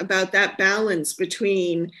 Ryan, about that balance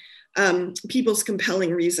between people's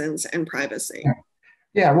compelling reasons and privacy?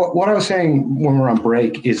 Yeah, what I was saying when we're on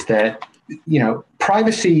break is that,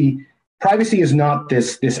 privacy privacy is not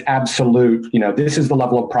this absolute, this is the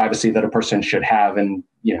level of privacy that a person should have. And,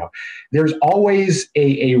 there's always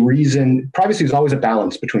a reason. Privacy is always a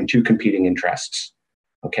balance between two competing interests.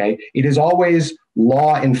 Okay. It is always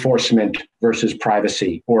law enforcement versus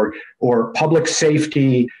privacy, or public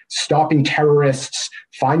safety, stopping terrorists,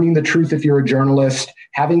 finding the truth if you're a journalist,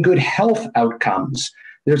 having good health outcomes.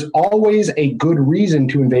 There's always a good reason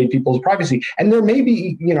to invade people's privacy. And there may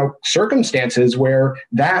be, circumstances where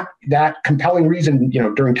that compelling reason,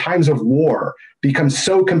 during times of war becomes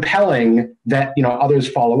so compelling that, others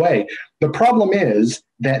fall away. The problem is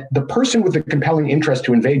that the person with the compelling interest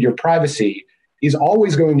to invade your privacy is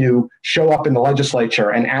always going to show up in the legislature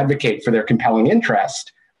and advocate for their compelling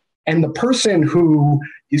interest. And the person who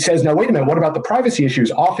says, now, wait a minute, what about the privacy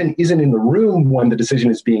issues, often isn't in the room when the decision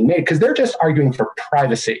is being made, because they're just arguing for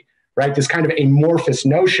privacy, right? This kind of amorphous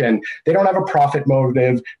notion. They don't have a profit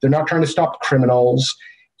motive. They're not trying to stop criminals.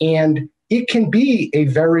 And it can be a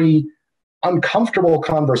very uncomfortable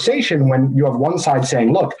conversation when you have one side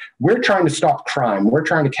saying, look, we're trying to stop crime. We're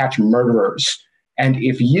trying to catch murderers. And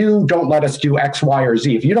if you don't let us do X, Y, or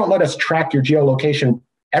Z, if you don't let us track your geolocation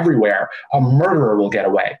everywhere, a murderer will get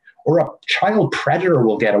away, or a child predator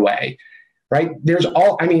will get away, right?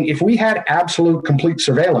 If we had absolute complete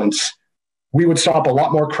surveillance, we would stop a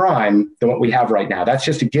lot more crime than what we have right now. That's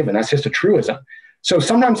just a given. That's just a truism. So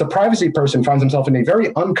sometimes the privacy person finds himself in a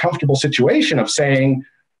very uncomfortable situation of saying,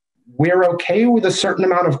 we're okay with a certain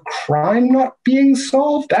amount of crime not being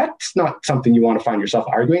solved. That's not something you want to find yourself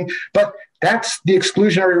arguing, but that's the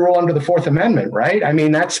exclusionary rule under the Fourth Amendment, right?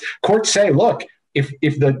 That's courts say, look, if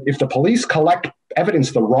the police collect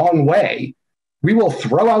evidence the wrong way, we will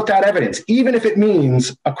throw out that evidence, even if it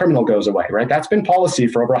means a criminal goes away, right? That's been policy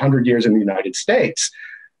for over 100 years in the United States.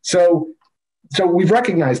 So we've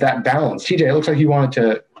recognized that balance. TJ, it looks like you wanted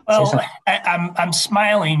to say something. I'm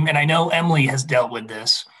smiling, and I know Emily has dealt with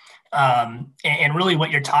this. And really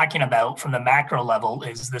what you're talking about from the macro level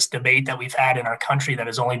is this debate that we've had in our country that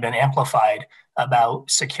has only been amplified about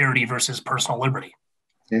security versus personal liberty.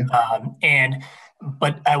 Yeah.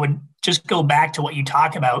 But I would just go back to what you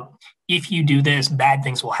talk about. If you do this, bad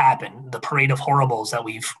things will happen. The parade of horribles that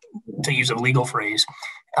to use a legal phrase.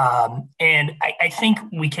 And I think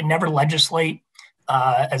we can never legislate,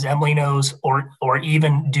 as Emily knows, or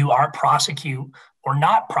even prosecute or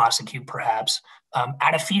not prosecute perhaps,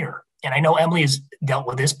 out of fear. And I know Emily has dealt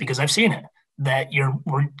with this because I've seen it, that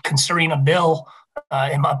we're considering a bill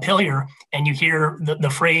in Montpelier, and you hear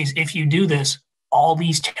the phrase, if you do this, all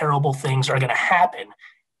these terrible things are going to happen.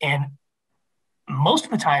 And most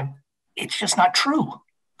of the time, it's just not true.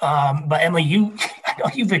 But Emily, I know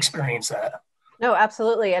you've experienced that. No,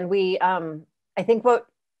 absolutely. And I think what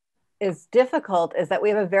is difficult is that we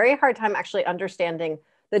have a very hard time actually understanding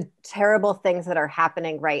the terrible things that are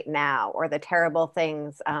happening right now, or the terrible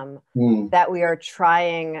things that we are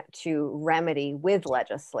trying to remedy with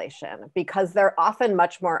legislation, because they're often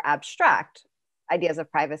much more abstract ideas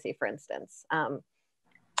of privacy, for instance.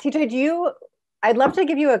 TJ, I'd love to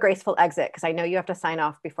give you a graceful exit, because I know you have to sign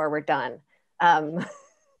off before we're done. Shall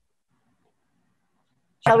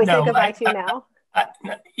we say goodbye to you now?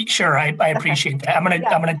 Sure, I appreciate that. I'm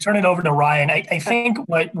gonna turn it over to Ryan. I think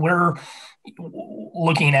what we're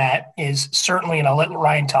looking at is certainly, and I'll let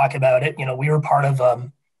Ryan talk about it. We were part of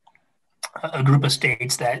a group of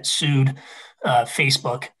states that sued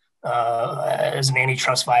Facebook as an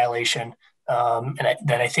antitrust violation, and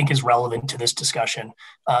that I think is relevant to this discussion.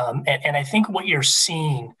 And I think what you're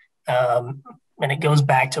seeing, and it goes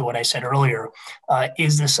back to what I said earlier,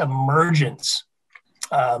 is this emergence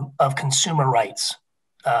of consumer rights,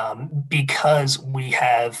 because we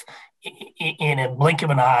have, in a blink of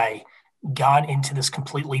an eye, gone into this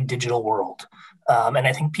completely digital world. And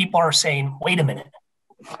I think people are saying, wait a minute,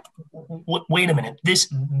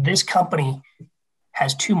 this company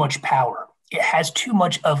has too much power. It has too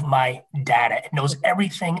much of my data. It knows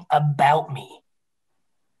everything about me.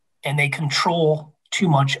 And they control too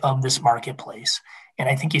much of this marketplace. And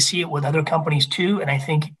I think you see it with other companies too. And I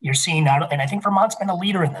think you're seeing and I think Vermont's been a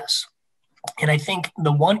leader in this. And I think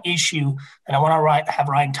the one issue, and I want to have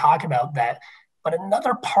Ryan talk about that, but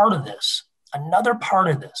another part of this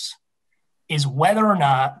is whether or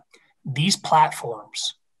not these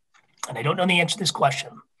platforms, and I don't know the answer to this question,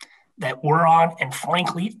 that we're on, and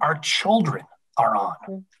frankly, our children are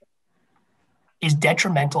on, is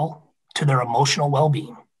detrimental to their emotional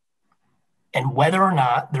well-being, and whether or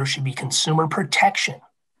not there should be consumer protection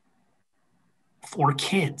for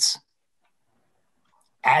kids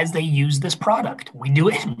as they use this product. We do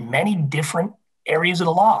it in many different areas of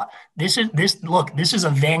the law. This is a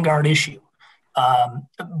vanguard issue,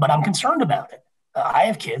 but I'm concerned about it. I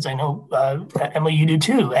have kids. I know, Emily, you do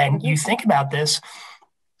too. And you think about this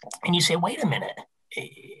and you say, wait a minute,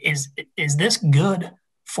 is this good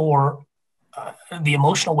for the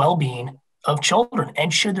emotional well-being of children?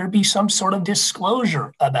 And should there be some sort of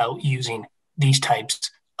disclosure about using these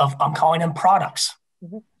types of, I'm calling them products?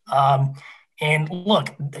 And look,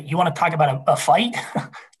 you want to talk about a fight?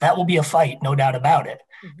 That will be a fight, no doubt about it.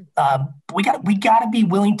 We got to be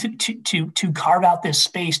willing to carve out this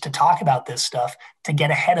space to talk about this stuff, to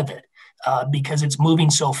get ahead of it, because it's moving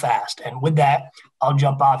so fast. And with that, I'll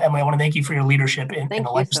jump off. Emily, I want to thank you for your leadership in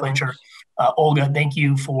the legislature. So Olga, thank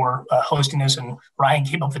you for hosting this, and Ryan,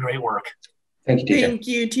 keep up the great work. Thank you, TJ. Thank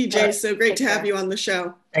you, TJ. So great to have you on the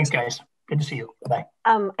show. Thanks, guys. Good to see you. Bye-bye.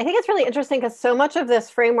 I think it's really interesting because so much of this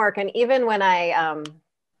framework, and even when I,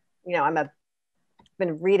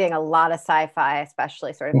 been reading a lot of sci-fi,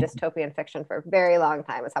 especially sort of dystopian fiction for a very long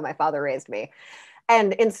time. Is how my father raised me.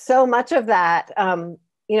 And in so much of that,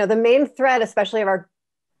 the main thread, especially of our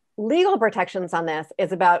legal protections on this,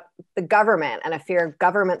 is about the government and a fear of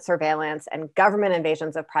government surveillance and government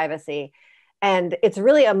invasions of privacy. And it's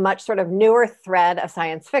really a much sort of newer thread of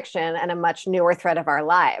science fiction and a much newer thread of our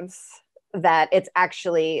lives, that it's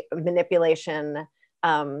actually manipulation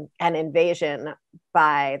and invasion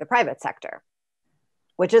by the private sector,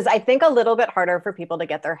 which is, I think, a little bit harder for people to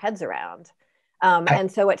get their heads around.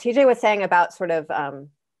 And so what TJ was saying about sort of,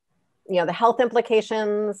 the health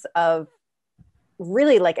implications of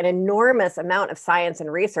really like an enormous amount of science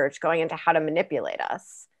and research going into how to manipulate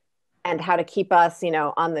us and how to keep us,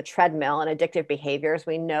 on the treadmill and addictive behaviors.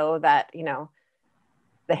 We know that,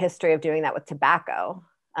 the history of doing that with tobacco,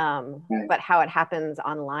 but how it happens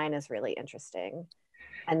online is really interesting.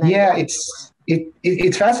 And then,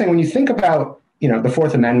 it's fascinating when you think about, the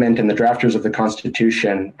Fourth Amendment and the drafters of the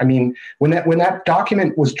Constitution. I mean, when that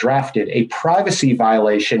document was drafted, a privacy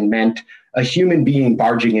violation meant a human being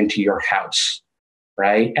barging into your house,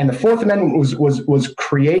 right? And the Fourth Amendment was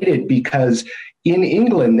created because in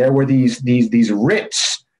England there were these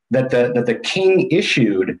writs that the king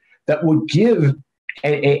issued that would give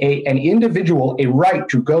an individual a right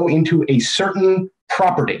to go into a certain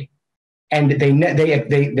property. And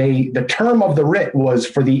the term of the writ was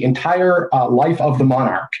for the entire life of the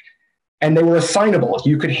monarch, and they were assignable.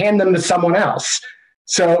 You could hand them to someone else.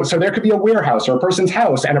 So there could be a warehouse or a person's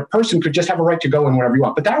house, and a person could just have a right to go in whenever you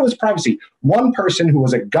want. But that was privacy. One person who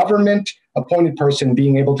was a government-appointed person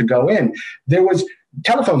being able to go in.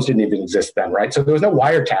 Telephones didn't even exist then, right? So there was no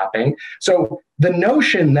wiretapping. So the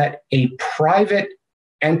notion that a private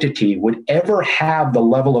entity would ever have the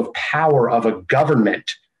level of power of a government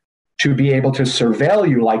to be able to surveil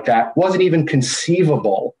you like that wasn't even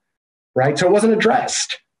conceivable, right? So it wasn't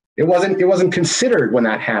addressed. It wasn't considered when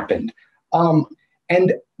that happened.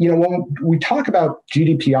 And when we talk about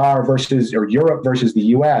GDPR or Europe versus the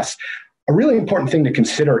US, a really important thing to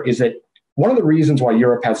consider is that one of the reasons why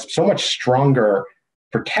Europe has so much stronger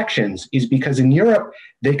protections is because in Europe,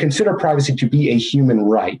 they consider privacy to be a human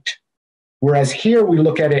right. Whereas here we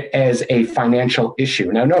look at it as a financial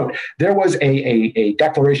issue. Now note, there was a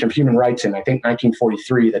Declaration of Human Rights in, I think,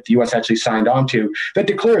 1943 that the US actually signed on to that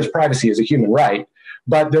declares privacy as a human right.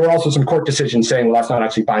 But there were also some court decisions saying, well, that's not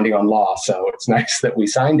actually binding on law. So it's nice that we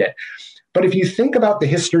signed it. But if you think about the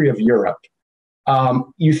history of Europe,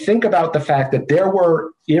 you think about the fact that there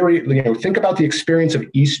were, think about the experience of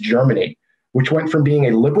East Germany, which went from being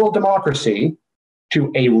a liberal democracy to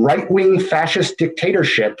a right-wing fascist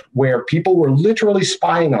dictatorship where people were literally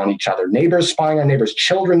spying on each other, neighbors spying on neighbors,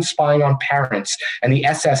 children spying on parents, and the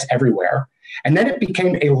SS everywhere. And then it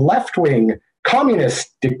became a left-wing communist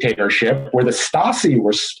dictatorship where the Stasi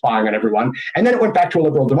were spying on everyone. And then it went back to a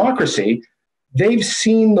liberal democracy. They've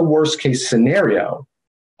seen the worst-case scenario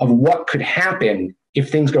of what could happen if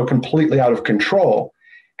things go completely out of control.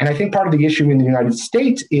 And I think part of the issue in the United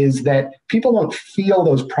States is that people don't feel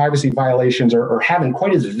those privacy violations or haven't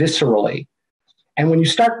quite as viscerally. And when you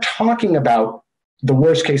start talking about the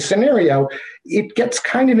worst case scenario, it gets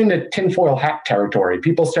kind of into tinfoil hat territory.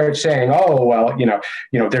 People start saying, oh, well,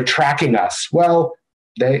 they're tracking us. Well,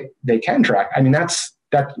 they can track. I mean,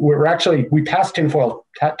 we passed tinfoil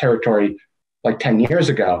hat territory like 10 years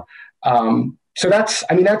ago. So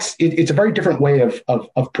it's a very different way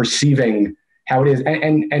of perceiving how it is.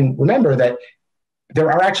 And remember that there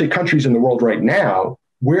are actually countries in the world right now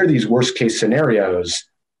where these worst case scenarios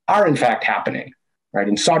are in fact happening, right?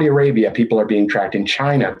 In Saudi Arabia, people are being tracked. In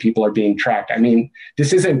China, people are being tracked. I mean,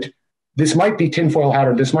 this might be tinfoil hat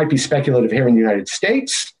or this might be speculative here in the United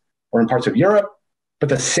States or in parts of Europe, but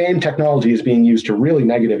the same technology is being used to really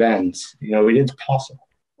negative ends. It is possible.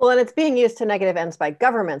 Well, and it's being used to negative ends by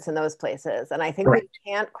governments in those places. And I think Correct.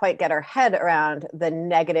 we can't quite get our head around the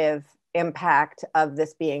negative impact of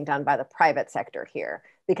this being done by the private sector here,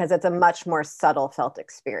 because it's a much more subtle felt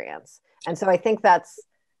experience. And so I think that's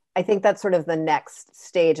sort of the next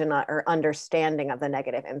stage in our understanding of the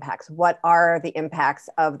negative impacts. What are the impacts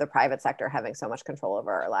of the private sector having so much control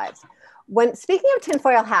over our lives? When speaking of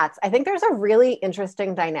tinfoil hats, I think there's a really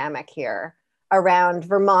interesting dynamic here around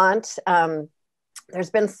Vermont. There's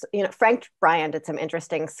been, Frank Bryan did some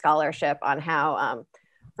interesting scholarship on how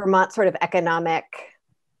Vermont sort of economic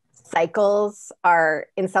cycles are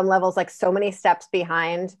in some levels like so many steps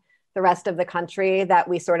behind the rest of the country that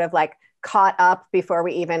we sort of like caught up before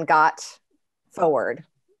we even got forward.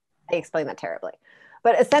 I explained that terribly.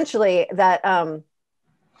 But essentially that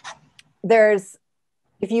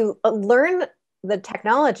if you learn the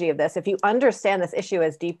technology of this, if you understand this issue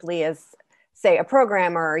as deeply as, say, a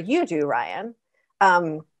programmer or you do, Ryan,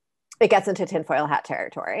 it gets into tinfoil hat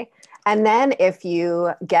territory. And then if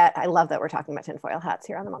you get, I love that we're talking about tinfoil hats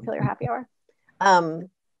here on the Montpelier Happy Hour.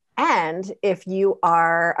 And if you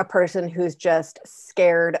are a person who's just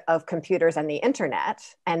scared of computers and the internet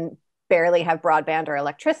and barely have broadband or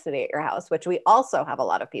electricity at your house, which we also have a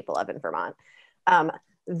lot of people of in Vermont,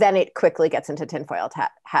 then it quickly gets into tinfoil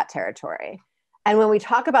hat territory. And when we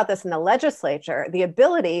talk about this in the legislature, the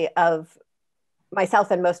ability of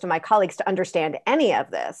myself and most of my colleagues to understand any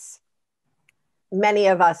of this, many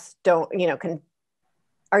of us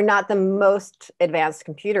are not the most advanced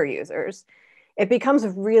computer users. It becomes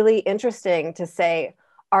really interesting to say,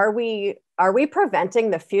 are we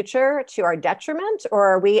preventing the future to our detriment, or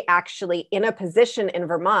are we actually in a position in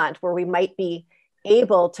Vermont where we might be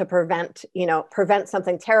able to prevent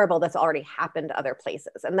something terrible that's already happened to other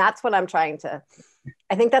places? And that's what I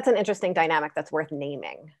think that's an interesting dynamic that's worth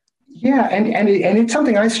naming. Yeah, and it's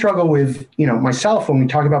something I struggle with, myself when we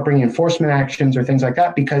talk about bringing enforcement actions or things like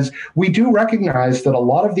that, because we do recognize that a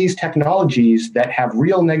lot of these technologies that have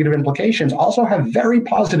real negative implications also have very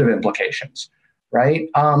positive implications, right?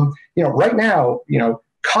 Right now,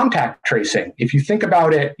 contact tracing, if you think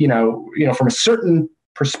about it, from a certain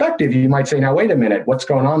perspective, you might say, now, wait a minute, what's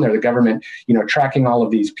going on there? The government, tracking all of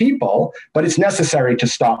these people, but it's necessary to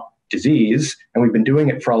stop disease, and we've been doing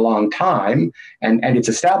it for a long time, and it's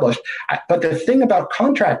established. But the thing about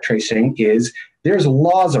contact tracing is there's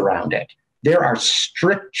laws around it. There are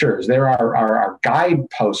strictures, there are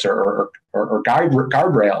guideposts or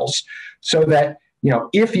guardrails, so that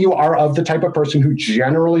if you are of the type of person who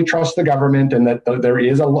generally trusts the government and that there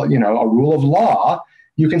is a rule of law,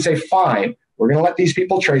 you can say, fine, we're going to let these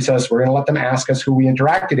people trace us. We're going to let them ask us who we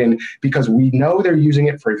interacted in, because we know they're using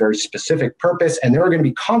it for a very specific purpose, and there are going to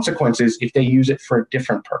be consequences if they use it for a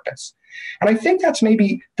different purpose. And I think that's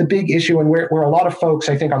maybe the big issue, and where a lot of folks,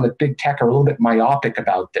 I think, on the big tech are a little bit myopic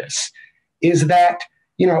about this, is that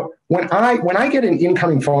when I get an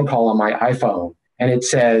incoming phone call on my iPhone and it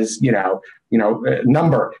says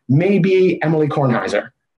number, maybe Emily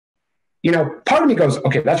Kornheiser. Part of me goes,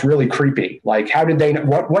 okay, that's really creepy. Like, how did they know,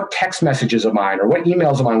 what text messages of mine or what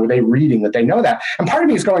emails of mine were they reading that they know that? And part of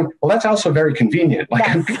me is going, well, that's also very convenient. Like,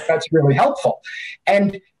 yes. That's really helpful.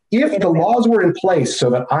 And if the laws were in place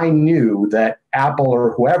so that I knew that Apple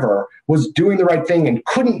or whoever was doing the right thing and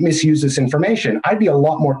couldn't misuse this information, I'd be a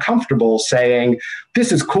lot more comfortable saying,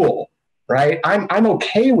 this is cool, right? I'm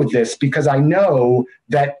okay with this because I know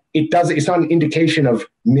that it's not an indication of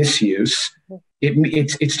misuse.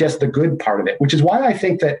 It's just the good part of it, which is why I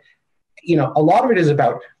think that, a lot of it is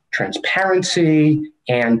about transparency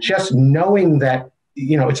and just knowing that,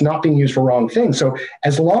 it's not being used for wrong things. So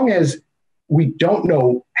as long as we don't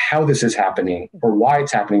know how this is happening or why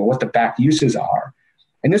it's happening, what the back uses are.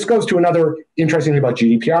 And this goes to another interesting thing about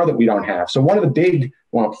GDPR that we don't have. So one of the big,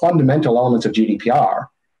 fundamental elements of GDPR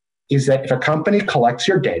is that if a company collects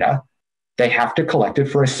your data, they have to collect it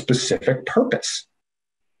for a specific purpose.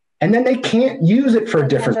 And then they can't use it for a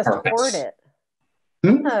different purpose. Hoard it.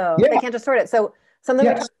 No, they can't just sort it. So something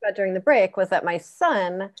we talked about during the break was that my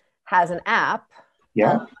son has an app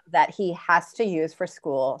that he has to use for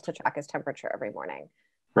school to track his temperature every morning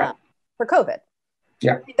for COVID.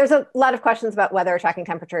 Yeah. There's a lot of questions about whether tracking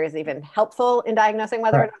temperature is even helpful in diagnosing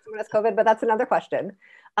whether or not someone has COVID, but that's another question.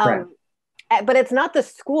 But it's not the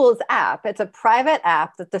school's app. It's a private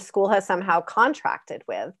app that the school has somehow contracted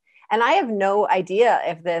with. And I have no idea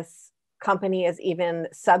if this company is even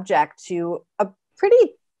subject to a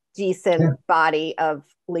pretty decent body of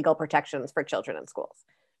legal protections for children in schools.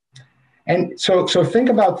 And so think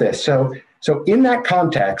about this. So in that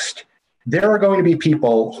context, there are going to be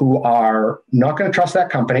people who are not going to trust that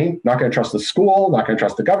company, not going to trust the school, not going to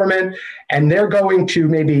trust the government, and they're going to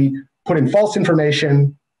maybe put in false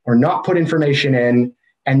information, or not put information in,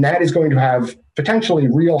 and that is going to have potentially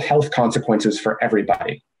real health consequences for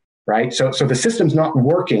everybody, right? So the system's not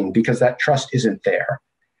working because that trust isn't there.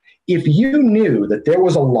 If you knew that there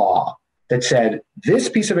was a law that said this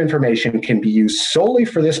piece of information can be used solely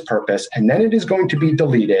for this purpose, and then it is going to be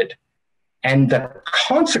deleted, and the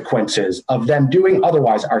consequences of them doing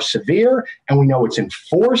otherwise are severe, and we know it's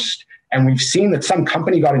enforced, and we've seen that some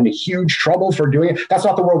company got into huge trouble for doing it. That's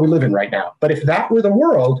not the world we live in right now. But if that were the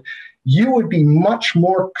world, you would be much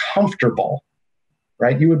more comfortable,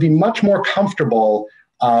 right? You would be much more comfortable,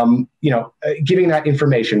 giving that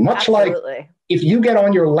information. Much Absolutely. Like if you get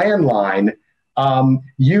on your landline,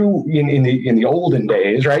 you in the olden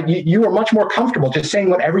days, right? You were much more comfortable just saying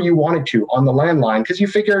whatever you wanted to on the landline because you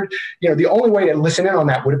figured, the only way to listen in on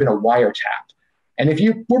that would have been a wiretap. And if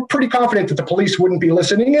you were pretty confident that the police wouldn't be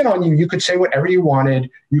listening in on you, you could say whatever you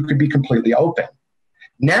wanted. You could be completely open.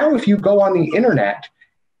 Now, if you go on the internet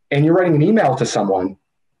and you're writing an email to someone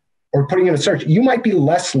or putting in a search, you might be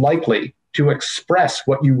less likely to express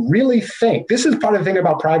what you really think. This is part of the thing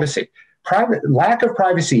about privacy. Lack of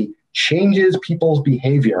privacy changes people's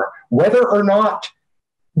behavior, whether or not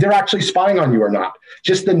they're actually spying on you or not.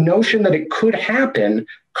 Just the notion that it could happen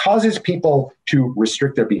causes people to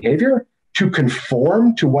restrict their behavior, to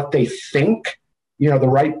conform to what they think, the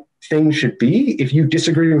right thing should be. If you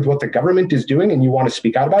disagree with what the government is doing and you want to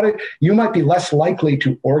speak out about it, you might be less likely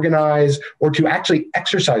to organize or to actually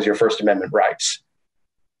exercise your First Amendment rights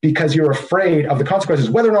because you're afraid of the consequences,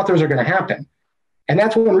 whether or not those are going to happen. And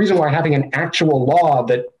that's one reason why having an actual law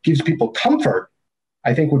that gives people comfort,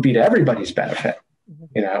 I think, would be to everybody's benefit,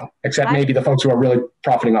 except maybe the folks who are really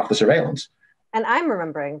profiting off the surveillance. And I'm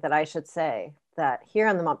remembering that I should say that here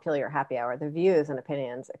on the Montpelier Happy Hour, the views and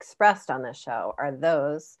opinions expressed on this show are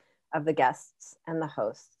those of the guests and the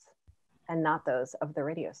hosts and not those of the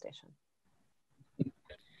radio station.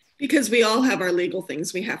 Because we all have our legal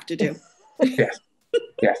things we have to do. Yes.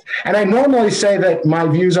 Yes. And I normally say that my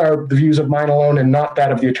views are the views of mine alone and not that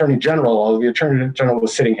of the Attorney General, although the Attorney General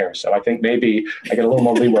was sitting here. So I think maybe I get a little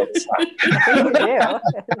more leeway this time.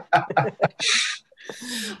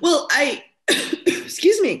 Well,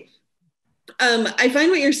 excuse me. I find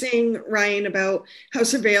what you're saying, Ryan, about how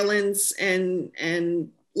surveillance and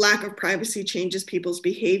lack of privacy changes people's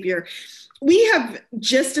behavior. We have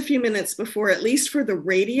just a few minutes before, at least for the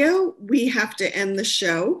radio, we have to end the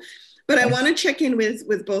show. But I want to check in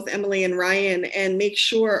with both Emily and Ryan and make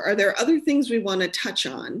sure, are there other things we want to touch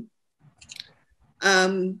on?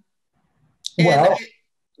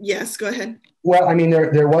 Yes, go ahead. Well, I mean,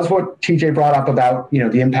 there was what TJ brought up about,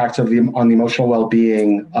 the impacts on the emotional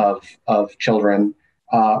well-being of children.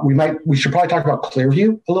 We should probably talk about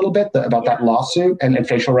Clearview a little bit, about that lawsuit and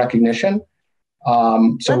facial recognition.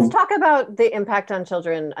 Let's talk about the impact on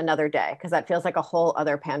children another day, because that feels like a whole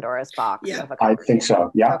other Pandora's box. Yeah, I think so.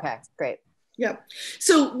 Yeah. Okay, great. Yep.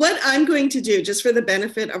 So what I'm going to do, just for the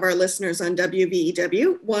benefit of our listeners on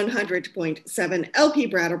WVEW 100.7 LP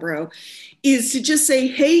Brattleboro, is to just say,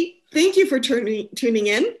 hey, thank you for tuning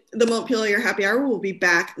in. The Montpelier Happy Hour will be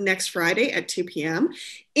back next Friday at 2 p.m.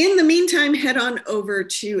 In the meantime, head on over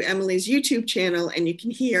to Emily's YouTube channel and you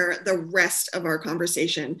can hear the rest of our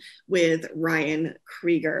conversation with Ryan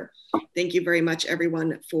Kriger. Thank you very much,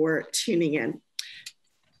 everyone, for tuning in.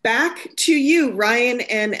 Back to you, Ryan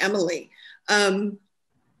and Emily. I just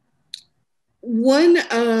want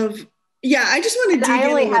to dig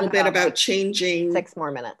in a little bit about changing. 6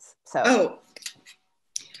 more minutes. So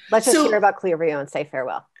let's just hear about Clearview and say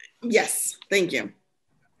farewell. Yes, thank you.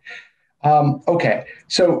 Okay,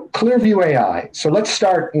 so Clearview AI. So let's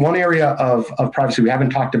start. One area of privacy we haven't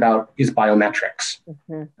talked about is biometrics.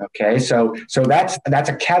 Mm-hmm. Okay, so that's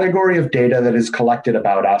a category of data that is collected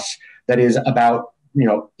about us that is about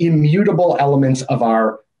immutable elements of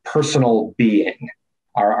our personal being,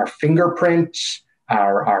 our fingerprints,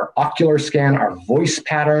 our ocular scan, our voice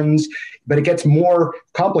patterns, but it gets more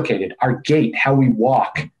complicated. Our gait, how we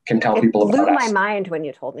walk, can tell people about us. It blew my mind when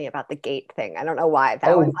you told me about the gait thing. I don't know why.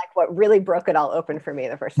 That was like what really broke it all open for me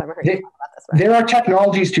the first time I heard you talk about this. There are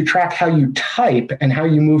technologies to track how you type and how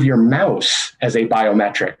you move your mouse as a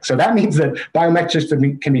biometric. So that means that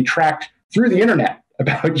biometrics can be tracked through the internet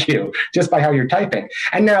about you just by how you're typing.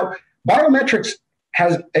 And now biometrics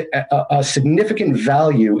has a significant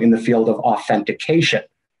value in the field of authentication,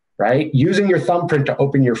 right? Using your thumbprint to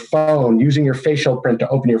open your phone, using your facial print to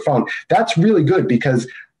open your phone. That's really good because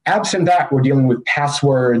absent that, we're dealing with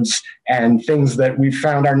passwords and things that we've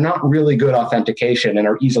found are not really good authentication and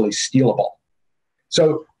are easily stealable.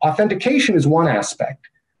 So authentication is one aspect,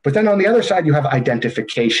 but then on the other side, you have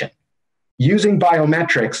identification. Using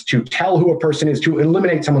biometrics to tell who a person is, to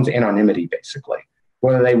eliminate someone's anonymity, basically.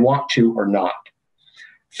 whether they want to or not.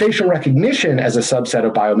 Facial recognition as a subset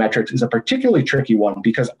of biometrics is a particularly tricky one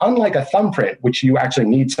because unlike a thumbprint, which you actually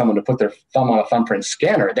need someone to put their thumb on a thumbprint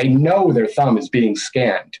scanner, they know their thumb is being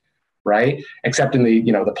scanned, right? Except in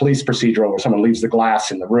the police procedural where someone leaves the glass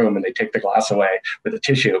in the room and they take the glass away with a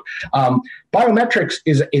tissue. Biometrics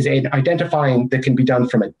is an identifying that can be done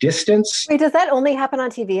from a distance. Wait, does that only happen on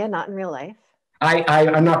TV and not in real life?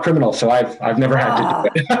 I'm not criminal, so I've never had to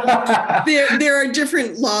do it. There are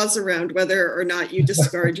different laws around whether or not you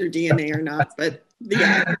discard your DNA or not, but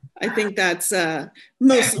yeah, I think that's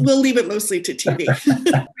we'll leave it mostly to TV.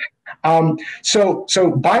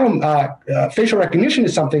 Facial recognition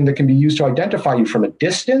is something that can be used to identify you from a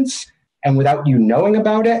distance and without you knowing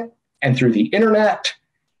about it, and through the internet,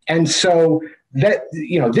 and so.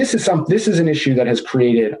 This is an issue that has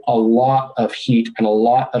created a lot of heat and a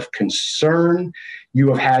lot of concern. You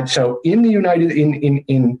have had, so in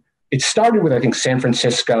the it started with, I think, San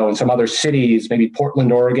Francisco and some other cities, maybe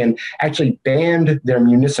Portland, Oregon, actually banned their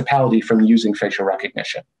municipality from using facial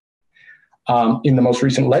recognition. In the most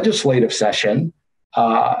recent legislative session,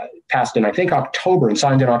 passed in, I think, October and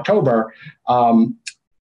signed in October,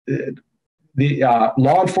 the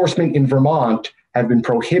law enforcement in Vermont have been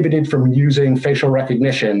prohibited from using facial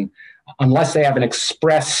recognition unless they have an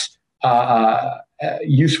express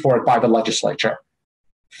use for it by the legislature.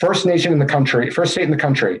 First state in the country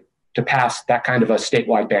to pass that kind of a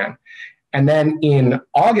statewide ban. And then in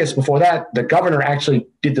August before that, the governor actually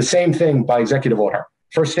did the same thing by executive order.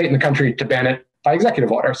 First state in the country to ban it by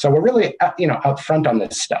executive order. So we're really, out front on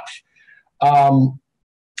this stuff.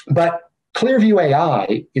 But Clearview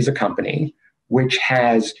AI is a company which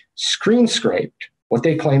has screen scraped what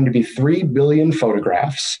they claim to be 3 billion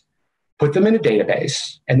photographs, put them in a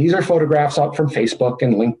database, and these are photographs out from Facebook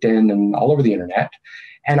and LinkedIn and all over the internet,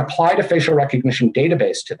 and applied a facial recognition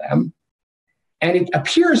database to them. And it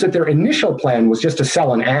appears that their initial plan was just to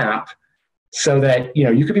sell an app so that,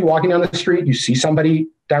 you could be walking down the street, you see somebody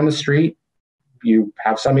down the street, you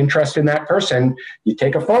have some interest in that person, you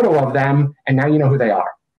take a photo of them, and now you know who they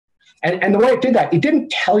are. And the way it did that, it didn't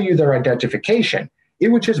tell you their identification. It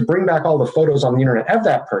would just bring back all the photos on the internet of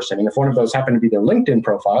that person. And if one of those happened to be their LinkedIn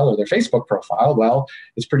profile or their Facebook profile, well,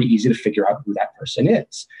 it's pretty easy to figure out who that person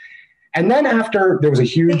is. And then after there was a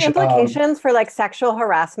huge... The implications for sexual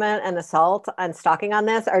harassment and assault and stalking on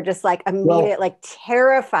this are just immediate,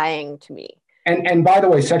 terrifying to me. And by the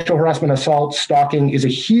way, sexual harassment, assault, stalking is a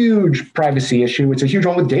huge privacy issue. It's a huge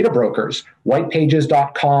one with data brokers,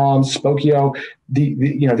 whitepages.com, Spokio.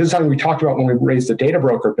 This is something we talked about when we raised the data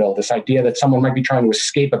broker bill, this idea that someone might be trying to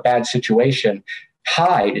escape a bad situation,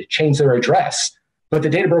 hide, change their address. But the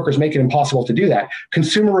data brokers make it impossible to do that.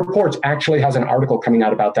 Consumer Reports actually has an article coming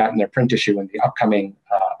out about that in their print issue in the upcoming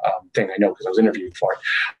thing. I know because I was interviewed for it.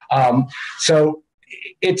 So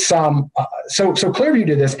Clearview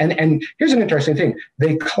did this, and here's an interesting thing.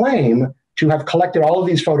 They claim to have collected all of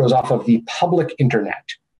these photos off of the public internet.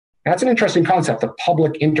 That's an interesting concept, the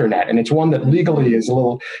public internet, and it's one that legally is a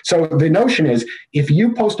little... So the notion is, if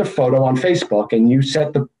you post a photo on Facebook and you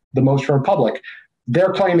set the most for public,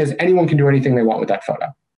 their claim is anyone can do anything they want with that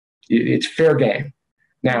photo. It's fair game.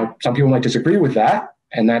 Now, some people might disagree with that,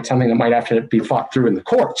 and that's something that might have to be fought through in the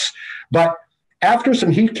courts. But after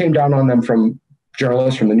some heat came down on them from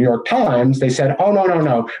journalists from the New York Times, they said, oh,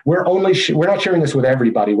 no, we're not sharing this with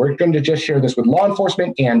everybody. We're going to just share this with law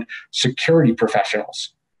enforcement and security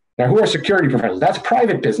professionals. Now, who are security professionals? That's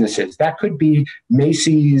private businesses. That could be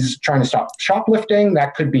Macy's trying to stop shoplifting.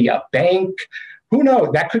 That could be a bank. Who knows?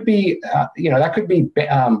 That could be,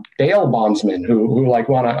 bail bondsmen who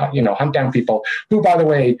want to, hunt down people who, by the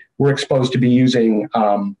way, were exposed to be using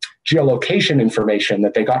geolocation information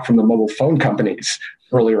that they got from the mobile phone companies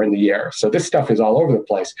earlier in the year. So this stuff is all over the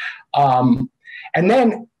place. And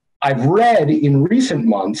then I've read in recent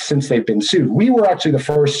months, since they've been sued, we were actually the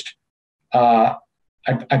first, I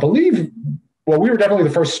believe, we were definitely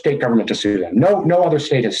the first state government to sue them. No other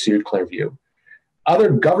state has sued Clearview. Other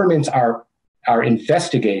governments are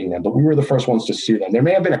investigating them, but we were the first ones to sue them. There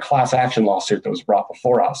may have been a class action lawsuit that was brought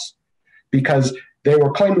before us because they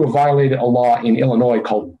were claimed to have violated a law in Illinois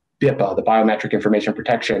called BIPA, the Biometric Information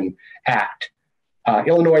Protection Act.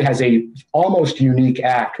 Illinois has a almost unique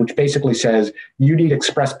act, which basically says you need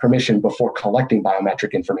express permission before collecting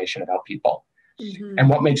biometric information about people. Mm-hmm. And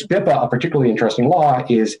what makes BIPA a particularly interesting law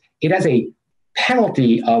is it has a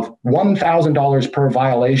penalty of $1,000 per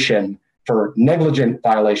violation for negligent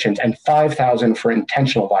violations and $5,000 for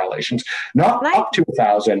intentional violations, not up to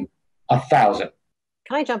 $1,000, $1,000.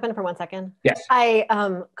 Can I jump in for 1 second? Yes.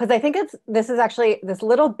 Because I think this is actually, this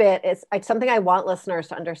little bit is something I want listeners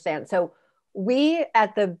to understand. So we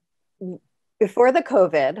before the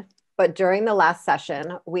COVID, but during the last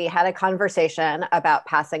session, we had a conversation about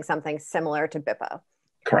passing something similar to BIPA.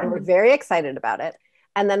 Correct. We were very excited about it.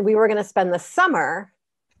 And then we were going to spend the summer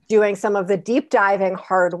doing some of the deep diving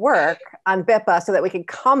hard work on BIPA so that we could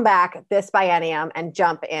come back this biennium and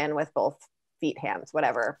jump in with both feet, hands,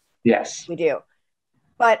 whatever we do.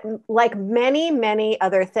 But like many, many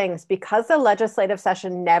other things, because the legislative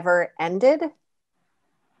session never ended,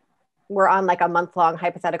 we're on like a month-long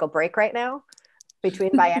hypothetical break right now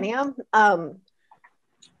between biennium.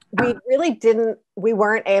 We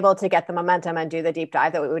weren't able to get the momentum and do the deep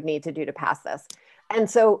dive that we would need to do to pass this. And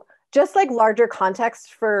so just like larger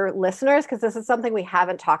context for listeners, because this is something we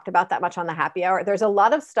haven't talked about that much on the happy hour, there's a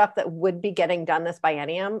lot of stuff that would be getting done this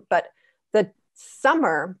biennium, but the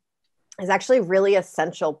summer is actually really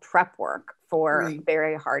essential prep work for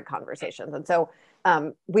very hard conversations. And so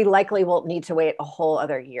we likely will need to wait a whole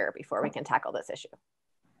other year before we can tackle this issue.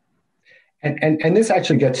 And this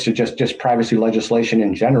actually gets to just privacy legislation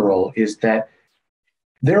in general, is that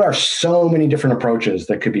there are so many different approaches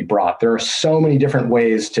that could be brought. There are so many different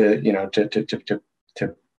ways to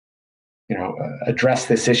address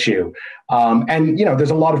this issue. And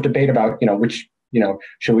there's a lot of debate about which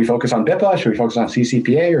should we focus on BIPA? Should we focus on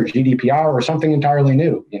CCPA or GDPR or something entirely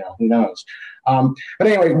new? Who knows? But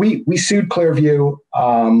anyway, we sued Clearview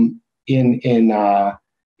in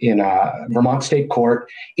Vermont State Court.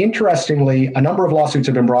 Interestingly, a number of lawsuits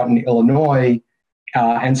have been brought in Illinois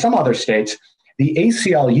and some other states. The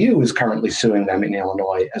ACLU is currently suing them in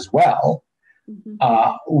Illinois as well.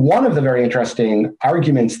 Mm-hmm. One of the very interesting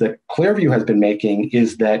arguments that Clearview has been making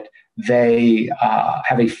is that they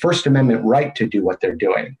have a First Amendment right to do what they're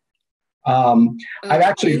doing. I've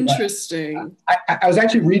actually interesting. I was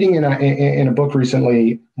actually reading in a book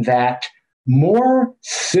recently that more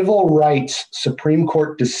civil rights Supreme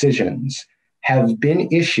Court decisions have been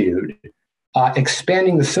issued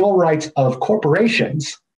expanding the civil rights of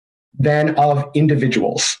corporations than of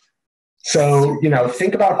individuals. So,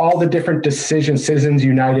 think about all the different decisions, Citizens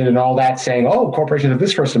United and all that, saying, oh, corporations have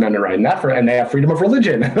this First Amendment right, and they have freedom of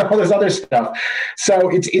religion and all this other stuff. So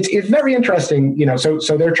it's very interesting,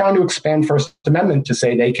 so they're trying to expand First Amendment to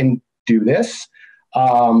say they can do this.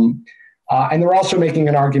 And they're also making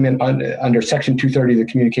an argument under Section 230 of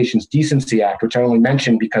the Communications Decency Act, which I only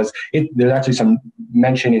mentioned because there's actually some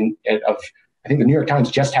mention of, I think the New York Times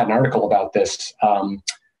just had an article about this,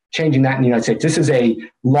 changing that in the United States. This is a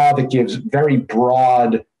law that gives very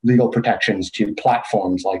broad legal protections to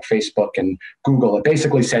platforms like Facebook and Google. It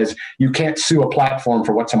basically says you can't sue a platform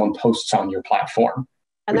for what someone posts on your platform.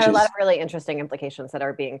 And there are a lot of really interesting implications that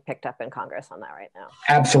are being picked up in Congress on that right now.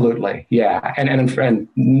 Absolutely, yeah. And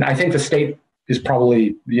I think the state is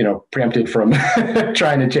probably, preempted from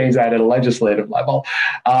trying to change that at a legislative level.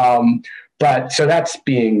 But so that's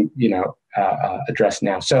being, addressed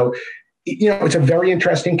now. So, it's a very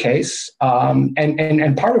interesting case.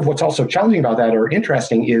 And part of what's also challenging about that or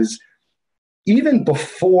interesting is even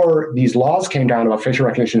before these laws came down about facial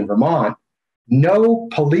recognition in Vermont, no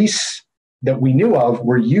police that we knew of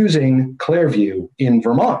were using Clearview in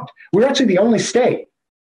Vermont. We're actually the only state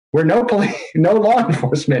where no law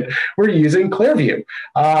enforcement were using Clearview,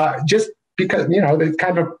 just because, it's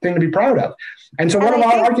kind of a thing to be proud of. And so one of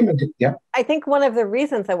our arguments, I think one of the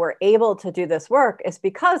reasons that we're able to do this work is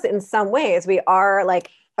because in some ways we are like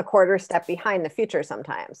a quarter step behind the future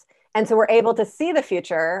sometimes. And so we're able to see the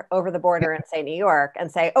future over the border in, say, New York and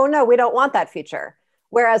say, oh, no, we don't want that future.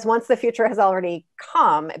 Whereas once the future has already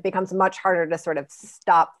come, it becomes much harder to sort of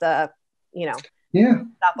stop the,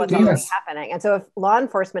 stop what's already happening. And so if law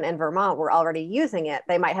enforcement in Vermont were already using it,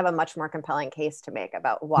 they might have a much more compelling case to make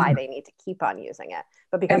about why they need to keep on using it.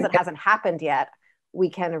 But because it hasn't happened yet, we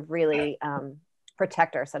can really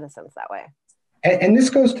protect our citizens that way. And this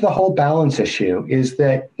goes to the whole balance issue, is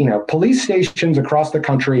that, police stations across the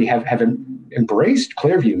country have embraced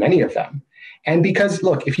Clearview, many of them. And because,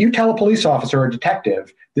 look, if you tell a police officer or a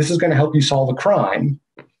detective, this is going to help you solve a crime,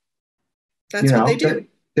 that's what they do.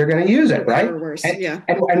 They're going to use it, right?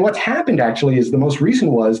 And what's happened actually is the most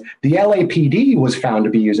recent was the LAPD was found to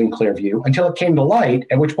be using Clearview until it came to light,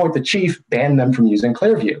 at which point the chief banned them from using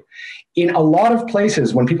Clearview. In a lot of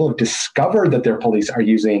places, when people have discovered that their police are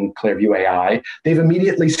using Clearview AI, they've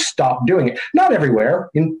immediately stopped doing it. Not everywhere.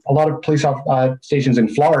 In a lot of police stations in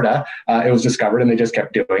Florida, it was discovered and they just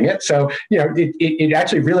kept doing it. So, it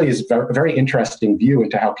actually really is a very interesting view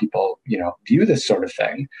into how people, view this sort of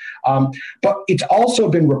thing. But it's also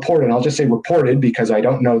been reported, and I'll just say reported because I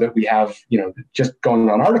don't know that we have, just going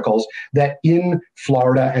on articles, that in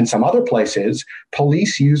Florida and some other places,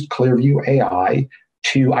 police used Clearview AI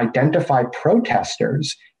to identify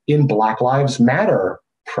protesters in Black Lives Matter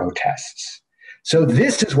protests. So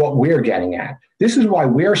this is what we're getting at. This is why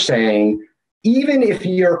we're saying, even if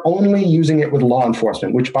you're only using it with law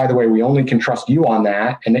enforcement, which, by the way, we only can trust you on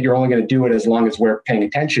that, and that you're only going to do it as long as we're paying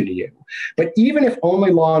attention to you. But even if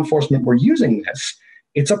only law enforcement were using this,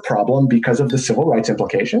 it's a problem because of the civil rights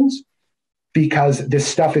implications, because this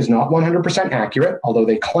stuff is not 100% accurate, although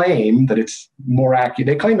they claim that it's more accurate.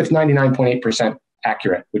 They claim it's 99.8%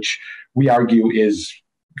 accurate, which we argue is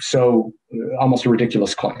so almost a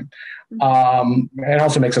ridiculous claim. It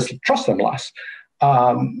also makes us trust them less.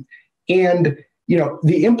 And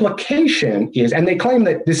the implication is, and they claim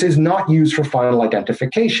that this is not used for final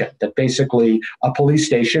identification, that basically a police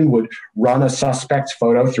station would run a suspect's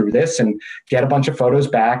photo through this and get a bunch of photos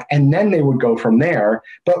back, and then they would go from there.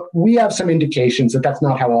 But we have some indications that that's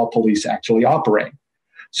not how all police actually operate.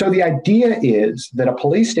 So the idea is that a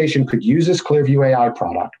police station could use this Clearview AI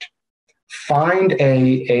product, find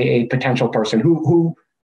a potential person who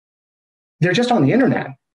they're just on the internet.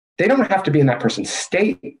 They don't have to be in that person's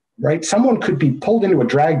state, right? Someone could be pulled into a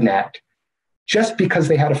dragnet just because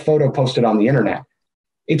they had a photo posted on the internet.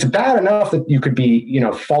 It's bad enough that you could be,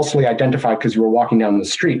 falsely identified because you were walking down the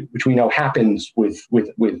street, which we know happens with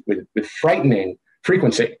frightening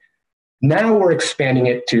frequency. Now we're expanding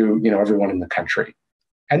it to, everyone in the country.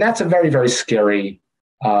 And that's a very, very scary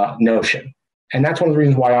notion. And that's one of the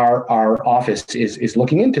reasons why our office is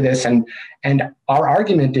looking into this. And our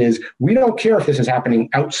argument is, we don't care if this is happening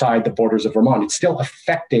outside the borders of Vermont. It's still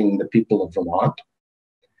affecting the people of Vermont,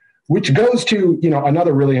 which goes to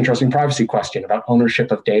another really interesting privacy question about ownership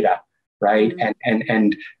of data, right? Mm-hmm.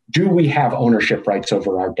 And do we have ownership rights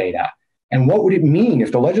over our data? And what would it mean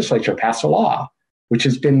if the legislature passed a law, which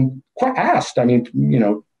has been quite asked? I mean,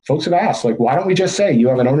 folks have asked, like, why don't we just say you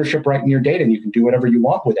have an ownership right in your data and you can do whatever you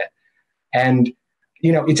want with it? And,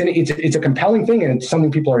 it's a compelling thing, and it's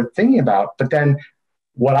something people are thinking about. But then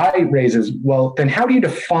what I raise is, well, then how do you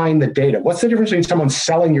define the data? What's the difference between someone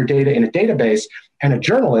selling your data in a database and a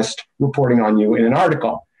journalist reporting on you in an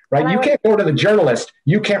article, right? You can't go to the journalist,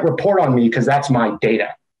 you can't report on me because that's my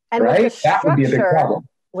data, and right? That would be a big problem.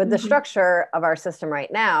 With the structure of our system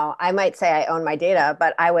right now, I might say I own my data,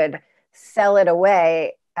 but I would sell it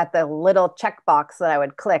away at the little checkbox that I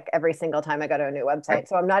would click every single time I go to a new website.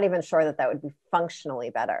 So I'm not even sure that would be functionally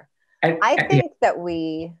better. I think that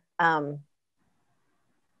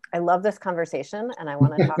I love this conversation and I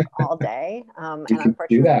want to talk all day. And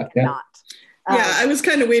unfortunately I cannot. I was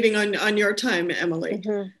kind of waiting on your time, Emily.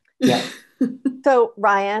 Mm-hmm. Yeah. So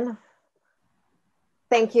Ryan,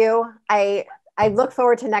 thank you. I look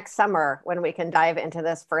forward to next summer when we can dive into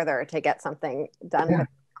this further to get something done with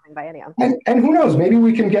biennium. And who knows, maybe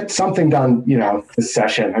we can get something done, this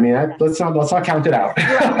session. I mean, let's not count it out.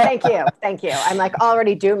 Thank you. I'm like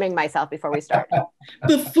already dooming myself before we start.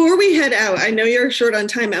 Before we head out, I know you're short on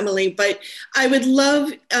time, Emily, but I would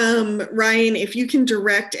love, Ryan, if you can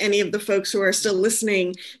direct any of the folks who are still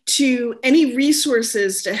listening to any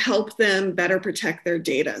resources to help them better protect their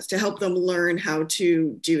data, to help them learn how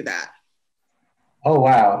to do that. Oh,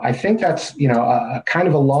 wow. I think that's, a kind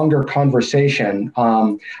of a longer conversation.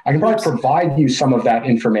 I can probably provide you some of that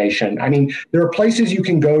information. I mean, there are places you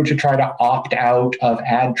can go to try to opt out of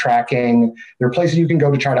ad tracking. There are places you can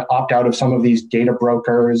go to try to opt out of some of these data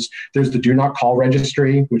brokers. There's the Do Not Call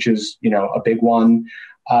registry, which is, a big one.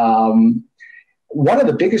 One of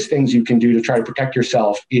the biggest things you can do to try to protect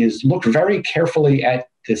yourself is look very carefully at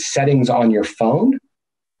the settings on your phone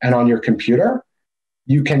and on your computer.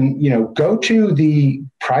 You can, go to the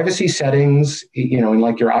privacy settings, in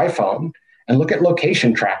like your iPhone and look at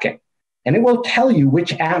location tracking, and it will tell you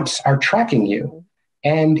which apps are tracking you.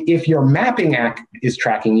 And if your mapping app is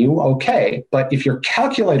tracking you, okay. But if your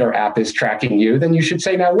calculator app is tracking you, then you should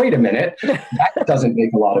say, now, wait a minute, that doesn't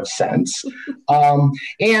make a lot of sense.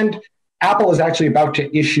 And Apple is actually about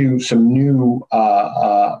to issue some new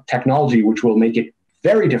technology, which will make it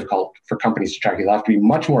very difficult for companies to track you. They'll have to be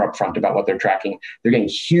much more upfront about what they're tracking. They're getting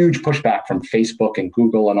huge pushback from Facebook and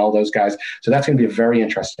Google and all those guys. So that's going to be a very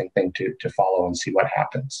interesting thing to follow and see what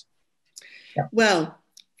happens. Yeah. Well,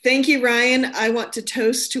 thank you, Ryan. I want to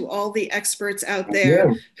toast to all the experts out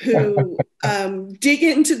there who dig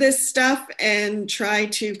into this stuff and try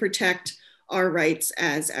to protect our rights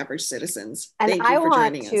as average citizens. And Thank you for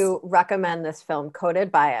joining us. I want to recommend this film,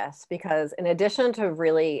 Coded Bias, because in addition to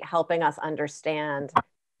really helping us understand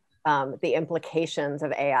the implications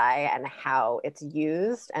of AI and how it's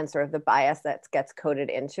used and sort of the bias that gets coded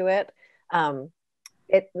into it,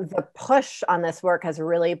 the push on this work has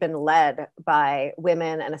really been led by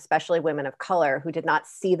women, and especially women of color, who did not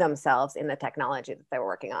see themselves in the technology that they were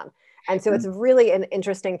working on. And so it's really an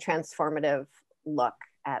interesting transformative look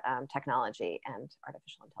at technology and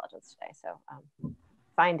artificial intelligence today. So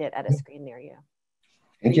find it at a screen near you.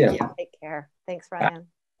 Thank you. Take care. Thanks, Ryan.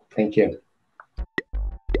 Thank you.